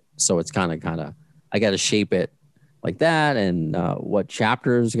read it, so it's kind of I got to shape it like that, and what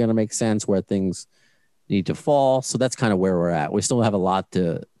chapters are going to make sense, where things need to fall. So that's kind of where we're at. We still have a lot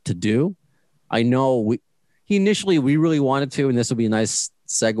to do. I know we really wanted to, and this will be a nice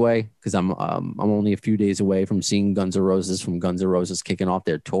segue because I'm only a few days away from seeing Guns N' Roses kicking off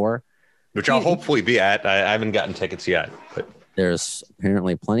their tour, which I'll hopefully be at. I haven't gotten tickets yet, but there's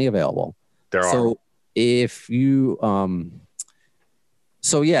apparently plenty available. There are. So if you,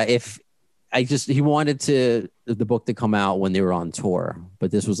 he wanted the book to come out when they were on tour,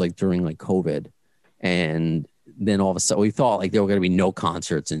 but this was like during like COVID. And then all of a sudden we thought like there were going to be no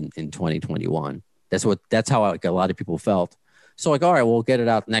concerts in 2021. That's how like a lot of people felt. So like, all right, we'll get it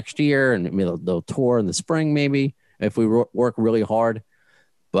out next year, and they'll tour in the spring, maybe if we work really hard.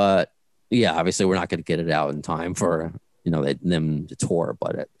 But yeah, obviously we're not going to get it out in time for, them to tour.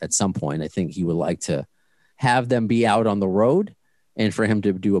 But at some point, I think he would like to have them be out on the road and for him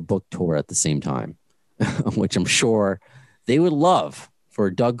to do a book tour at the same time, which I'm sure they would love for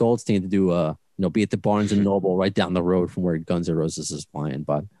Doug Goldstein to do be at the Barnes and Noble right down the road from where Guns N' Roses is playing.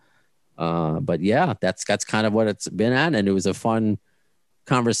 But yeah, that's kind of what it's been at. And it was a fun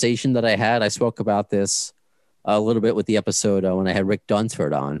conversation that I had. I spoke about this a little bit with the episode when I had Rick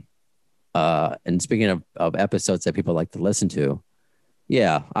Dunsford on. And speaking of episodes that people like to listen to,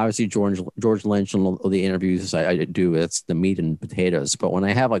 yeah, obviously George Lynch and all the interviews I do, it's the meat and potatoes. But when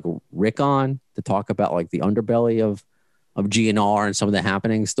I have like Rick on to talk about like the underbelly of GNR and some of the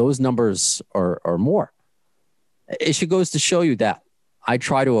happenings, those numbers are more. It should goes to show you that I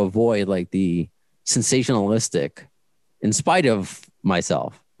try to avoid like the sensationalistic in spite of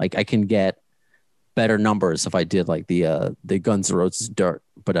myself. Like I can get better numbers if I did like the Guns N' Roses dirt,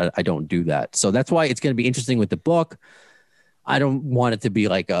 but I don't do that. So that's why it's going to be interesting with the book. I don't want it to be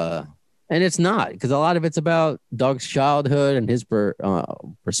like and it's not, because a lot of it's about Doug's childhood and his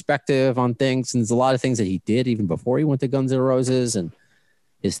perspective on things. And there's a lot of things that he did even before he went to Guns N' Roses and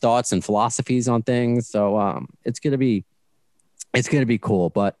his thoughts and philosophies on things. So it's going to be cool.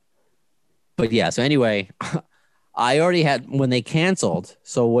 But yeah. So anyway, I already had, when they canceled.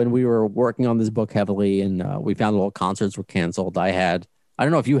 So when we were working on this book heavily and we found all concerts were canceled, I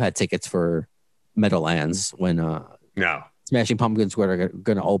don't know if you had tickets for Meadowlands when no. Smashing Pumpkins were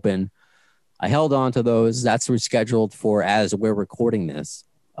going to open. I held on to those. That's rescheduled for as we're recording this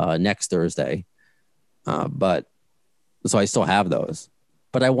next Thursday. But so I still have those.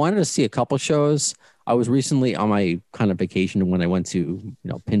 But I wanted to see a couple shows. I was recently on my kind of vacation when I went to,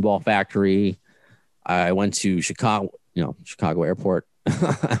 Pinball Factory. I went to Chicago Airport.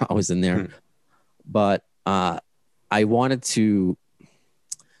 I was in there. But I wanted to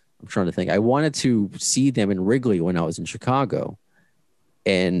see them in Wrigley when I was in Chicago.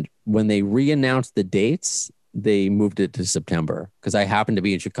 And when they re-announced the dates, they moved it to September because I happened to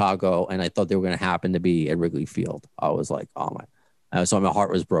be in Chicago and I thought they were going to happen to be at Wrigley Field. I was like, oh my! So my heart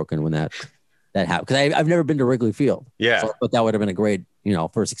was broken when that happened because I've never been to Wrigley Field. Yeah, so, but that would have been a great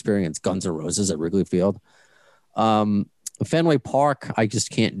first experience. Guns N' Roses at Wrigley Field. Fenway Park, I just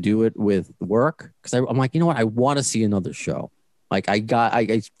can't do it with work because I'm like, I want to see another show. Like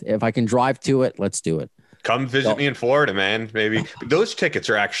if I can drive to it, let's do it. Come visit me in Florida, man. Maybe those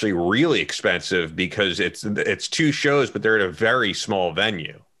tickets are actually really expensive because it's two shows, but they're at a very small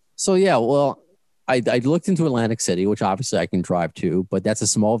venue. So yeah, well, I looked into Atlantic City, which obviously I can drive to, but that's a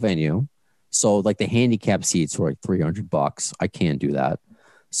small venue. So like the handicap seats were like $300. I can't do that.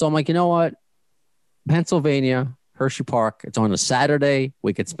 So I'm like, you know what? Pennsylvania, Hershey Park. It's on a Saturday.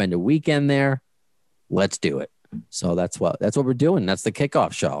 We could spend a weekend there. Let's do it. So that's what we're doing. That's the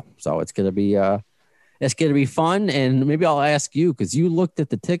kickoff show. So it's gonna be fun. And maybe I'll ask you because you looked at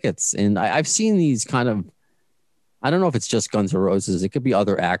the tickets, and I've seen these kind of. I don't know if it's just Guns N' Roses. It could be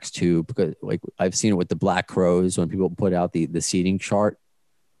other acts too, because like I've seen it with the Black Crowes when people put out the seating chart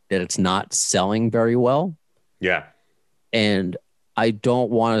that it's not selling very well. Yeah, and I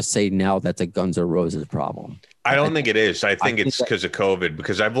don't want to say now that's a Guns N' Roses problem. I don't think it is. I think it's because of COVID,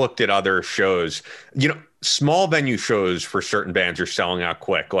 because I've looked at other shows, small venue shows for certain bands are selling out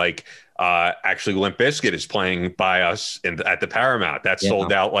quick. Like actually Limp Bizkit is playing by us at the Paramount. That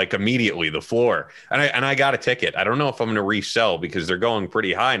sold out like immediately, the floor. And I got a ticket. I don't know if I'm going to resell because they're going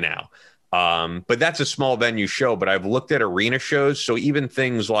pretty high now. But that's a small venue show, but I've looked at arena shows. So even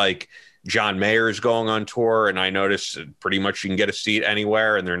things like John Mayer is going on tour, and I noticed pretty much you can get a seat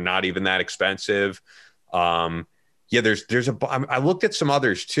anywhere and they're not even that expensive. I looked at some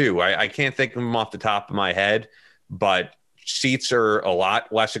others too. I can't think of them off the top of my head, but seats are a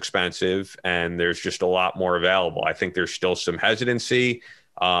lot less expensive and there's just a lot more available. I think there's still some hesitancy.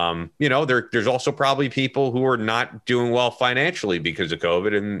 There's also probably people who are not doing well financially because of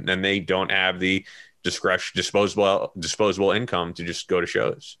COVID, and they don't have the disposable income to just go to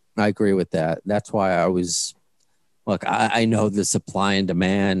shows. I agree with that. That's why I know the supply and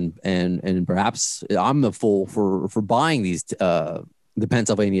demand, and perhaps I'm the fool for buying these the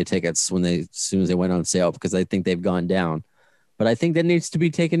Pennsylvania tickets as soon as they went on sale, because I think they've gone down. But I think that needs to be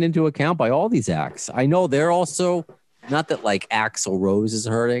taken into account by all these acts. I know they're also, not that like Axl Rose is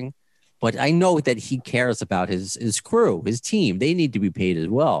hurting, but I know that he cares about his crew, his team. They need to be paid as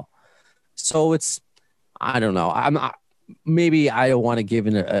well. So I don't know. Maybe I don't want to give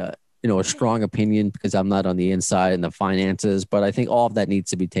a strong opinion because I'm not on the inside and the finances, but I think all of that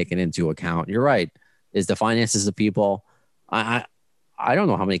needs to be taken into account. You're right. Is the finances of people. I don't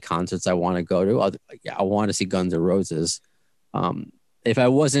know how many concerts I want to go to. I want to see Guns N' Roses. If I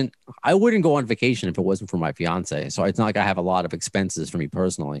wouldn't go on vacation if it wasn't for my fiance. So it's not like I have a lot of expenses for me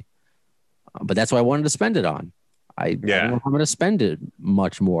personally, but that's what I wanted to spend it on. I don't know I'm going to spend it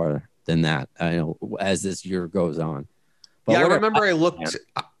much more than that, as this year goes on. But I remember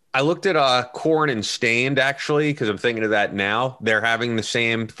I looked at Korn and Stained, actually, because I'm thinking of that now. They're having the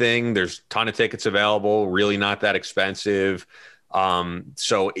same thing. There's a ton of tickets available, really not that expensive.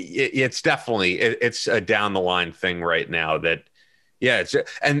 So it's definitely it's a down the line thing right now that, it's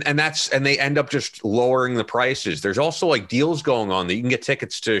and they end up just lowering the prices. There's also like deals going on that you can get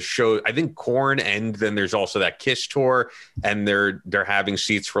tickets to show. I think Korn, and then there's also that Kiss tour, and they're having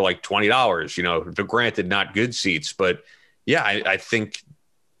seats for like $20. They're granted not good seats, but I think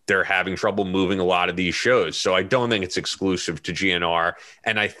they're having trouble moving a lot of these shows. So I don't think it's exclusive to GNR.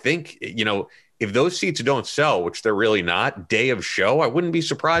 And I think, if those seats don't sell, which they're really not, day of show, I wouldn't be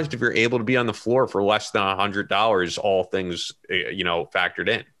surprised if you're able to be on the floor for less than $100, all things, factored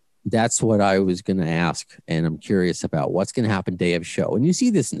in. That's what I was going to ask. And I'm curious about what's going to happen day of show. And you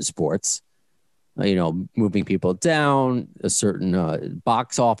see this in sports, moving people down, a certain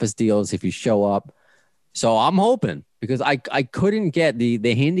box office deals if you show up. So I'm hoping, because I couldn't get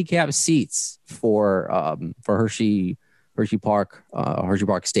the handicap seats for Hershey Park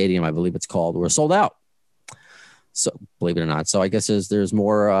Stadium, I believe it's called, were sold out. So believe it or not. So I guess there's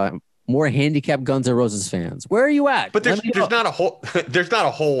more handicapped Guns N' Roses fans. Where are you at? But there's not a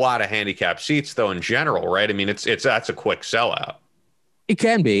whole lot of handicapped seats though in general, right? I mean, that's a quick sellout. It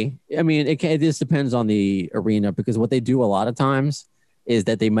can be. I mean, it just depends on the arena, because what they do a lot of times is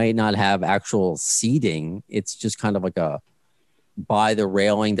that they might not have actual seating. It's just kind of like by the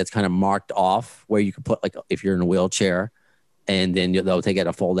railing that's kind of marked off where you could put, like, if you're in a wheelchair, and then they'll take out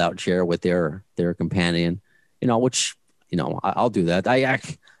a fold out chair with their companion, which, I'll do that.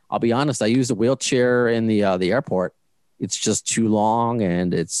 I'll be honest. I use a wheelchair in the airport. It's just too long,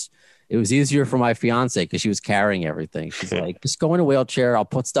 and it was easier for my fiance because she was carrying everything. She's like, just go in a wheelchair. I'll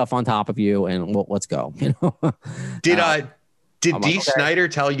put stuff on top of you, and let's go. Did Dee Snider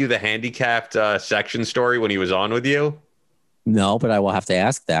tell you the handicapped section story when he was on with you? No, but I will have to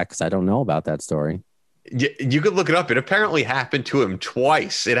ask that because I don't know about that story. You could look it up. It apparently happened to him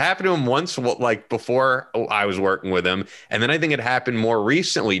twice. It happened to him once, like before I was working with him, and then I think it happened more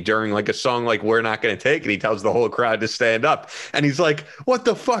recently during like a song like "We're Not Gonna Take It." He tells the whole crowd to stand up, and he's like, "What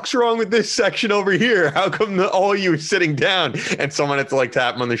the fuck's wrong with this section over here? How come all you are sitting down?" And someone had to like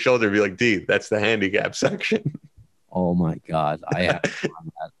tap him on the shoulder and be like, "Dee, that's the handicap section." Oh my God. I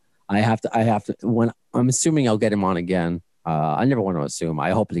have to, when I'm assuming I'll get him on again. I never want to assume.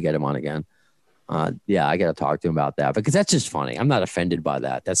 I hope to get him on again. I got to talk to him about that because that's just funny. I'm not offended by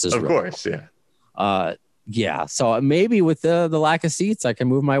that. That's just, of course. Yeah. So maybe with the lack of seats, I can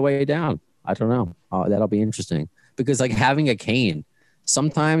move my way down. I don't know. That'll be interesting because like having a cane,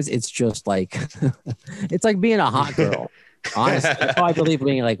 sometimes it's just like, it's like being a hot girl. Honestly, that's how I believe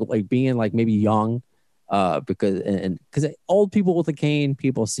being like maybe young. Because old people with a cane,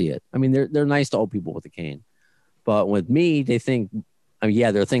 people see it. I mean, they're nice to old people with a cane, but with me, they think,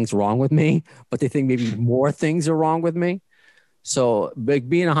 there are things wrong with me, but they think maybe more things are wrong with me. So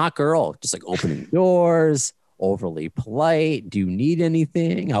being a hot girl, just like opening doors, overly polite. Do you need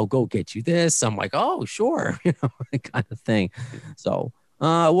anything? I'll go get you this. I'm like, oh, sure, kind of thing. So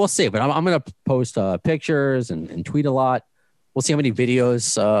we'll see. But I'm going to post pictures and tweet a lot. We'll see how many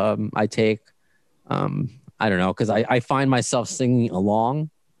videos I take. I don't know, because I find myself singing along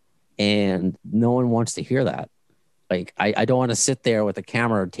and no one wants to hear that. Like, I don't want to sit there with a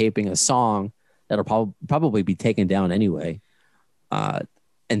camera taping a song that'll probably be taken down anyway. And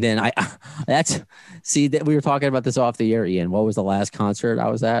then that we were talking about this off the air, Ian. What was the last concert I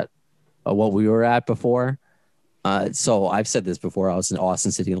was at? What we were at before? So I've said this before. I was in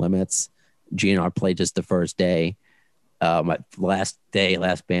Austin City Limits. GNR played just the first day. my last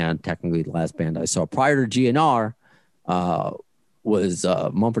band, technically the last band I saw prior to GNR was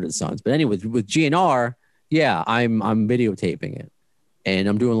Mumford and Sons. But anyway, with GNR, yeah, I'm videotaping it and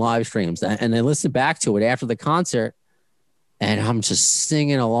I'm doing live streams. And I listened back to it after the concert and I'm just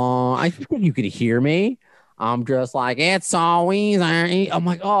singing along. I think you could hear me. I'm just like, it's always, I'm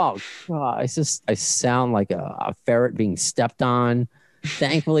like, oh, God, I sound like a ferret being stepped on.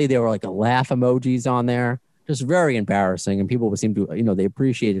 Thankfully, there were like a laugh emojis on there. Just very embarrassing. And people seem to, they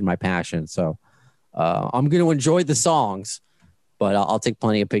appreciated my passion. So I'm going to enjoy the songs, but I'll take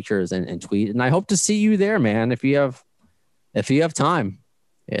plenty of pictures and tweet. And I hope to see you there, man. If you have time,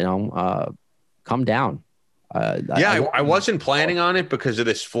 come down. I wasn't planning on it because of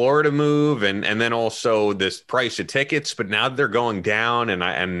this Florida move and then also this price of tickets. But now that they're going down and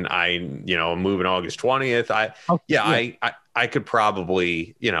I I'm moving August 20th. I could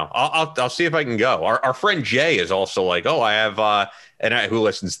probably, I'll see if I can go. Our friend Jay is also like, oh, I have who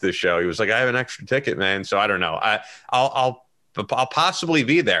listens to the show. He was like, I have an extra ticket, man. So I don't know. I'll possibly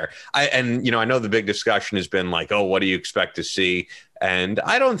be there. I know the big discussion has been like, oh, what do you expect to see? And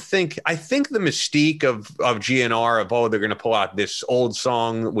I think the mystique of GNR of, oh, they're going to pull out this old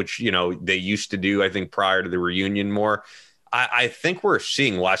song, which, they used to do, I think, prior to the reunion more. I think we're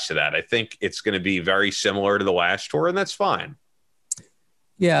seeing less of that. I think it's going to be very similar to the last tour, and that's fine.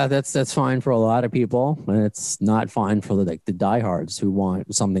 Yeah, that's fine for a lot of people. And it's not fine for the diehards who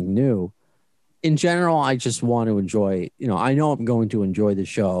want something new. In general, I just want to enjoy, I know I'm going to enjoy the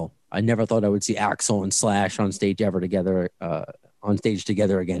show. I never thought I would see Axl and Slash on stage together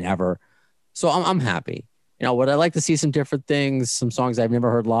again ever. So I'm happy. Would I like to see some different things, some songs I've never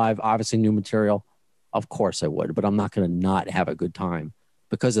heard live, obviously new material? Of course I would, but I'm not going to not have a good time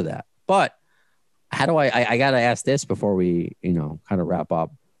because of that. But how do I got to ask this before we, kind of wrap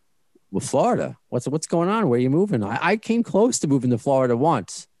up with Florida. What's going on? Where are you moving? I came close to moving to Florida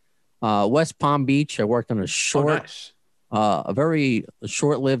once. West Palm Beach. I worked on a very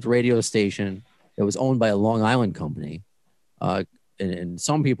short-lived radio station that was owned by a Long Island company. And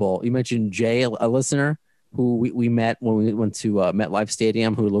some people, you mentioned Jay, a listener who we met when we went to MetLife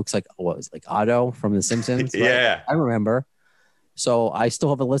Stadium, who looks like Otto from The Simpsons. Right? Yeah, I remember. So I still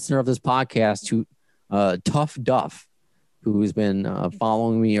have a listener of this podcast who, Tough Duff, who's been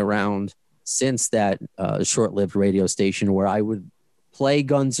following me around since that short-lived radio station where I would play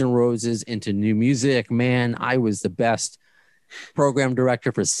Guns N' Roses into new music. Man, I was the best program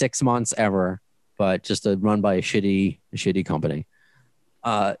director for 6 months ever, but just run by a shitty company.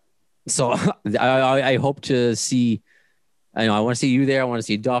 So I hope to see, I want to see you there. I want to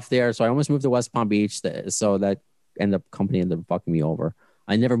see Duff there. So I almost moved to West Palm Beach. So that company ended up fucking me over.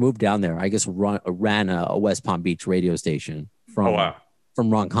 I never moved down there. I just ran a West Palm Beach radio station from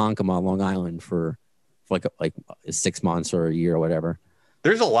Ronkonkoma, Long Island for like 6 months or a year or whatever.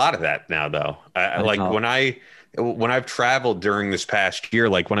 There's a lot of that now, though. When I've traveled during this past year,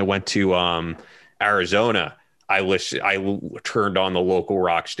 like when I went to Arizona, I turned on the local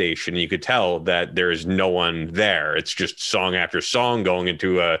rock station. And you could tell that there is no one there. It's just song after song going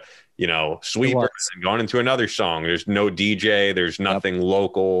into a sweeper and going into another song. There's no DJ. There's nothing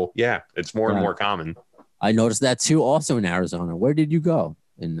local. Yeah, it's more and more common. I noticed that too. Also in Arizona. Where did you go?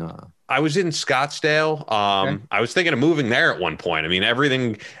 I was in Scottsdale. Okay. I was thinking of moving there at one point. I mean,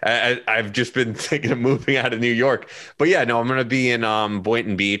 everything. I've just been thinking of moving out of New York. But yeah, no, I'm going to be in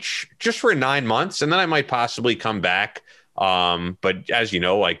Boynton Beach just for 9 months, and then I might possibly come back. But as you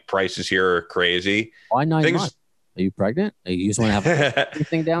know, like prices here are crazy. Why 9 months? Are you pregnant? You just want to have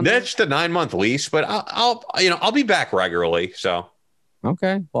anything down there? That's just a 9 month lease, but I'll be back regularly. So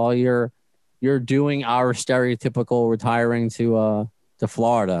okay, well you're doing our stereotypical retaring to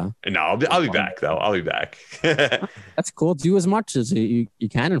Florida. No, I'll be back though. I'll be back. That's cool. Do as much as you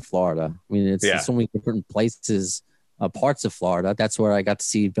can in Florida. I mean, it's so many different places, parts of Florida. That's where I got to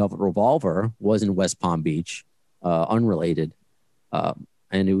see Velvet Revolver, was in West Palm Beach, unrelated.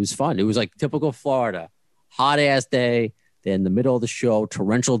 And it was fun. It was like typical Florida, hot ass day. Then the middle of the show,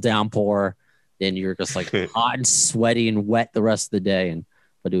 torrential downpour. Then you're just like hot and sweaty and wet the rest of the day.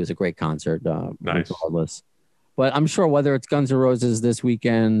 But it was a great concert, nice. Regardless. But I'm sure whether it's Guns N' Roses this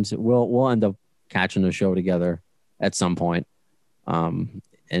weekend, we'll end up catching a show together at some point. And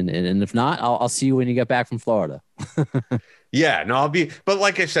if not, I'll see you when you get back from Florida. Yeah, no, but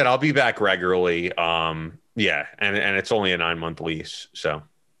like I said, I'll be back regularly. Yeah, and it's only a 9 month lease. So,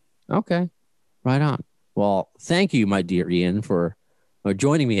 okay, right on. Well, thank you, my dear Ian, for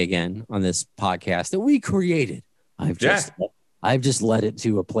joining me again on this podcast that we created. I've just led it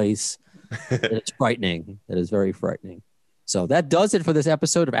to a place that is frightening. That is very frightening. So that does it for this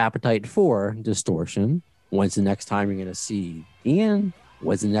episode of Appetite for Distortion. When's the next time you're going to see Ian?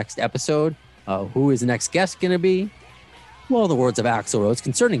 When's the next episode? Who is the next guest going to be? Well, in the words of Axl Rose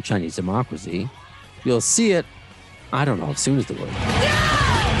concerning Chinese democracy, you'll see it, I don't know, as soon as the word.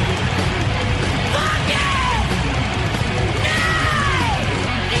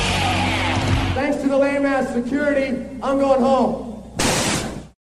 Thanks to the lame ass security, I'm going home.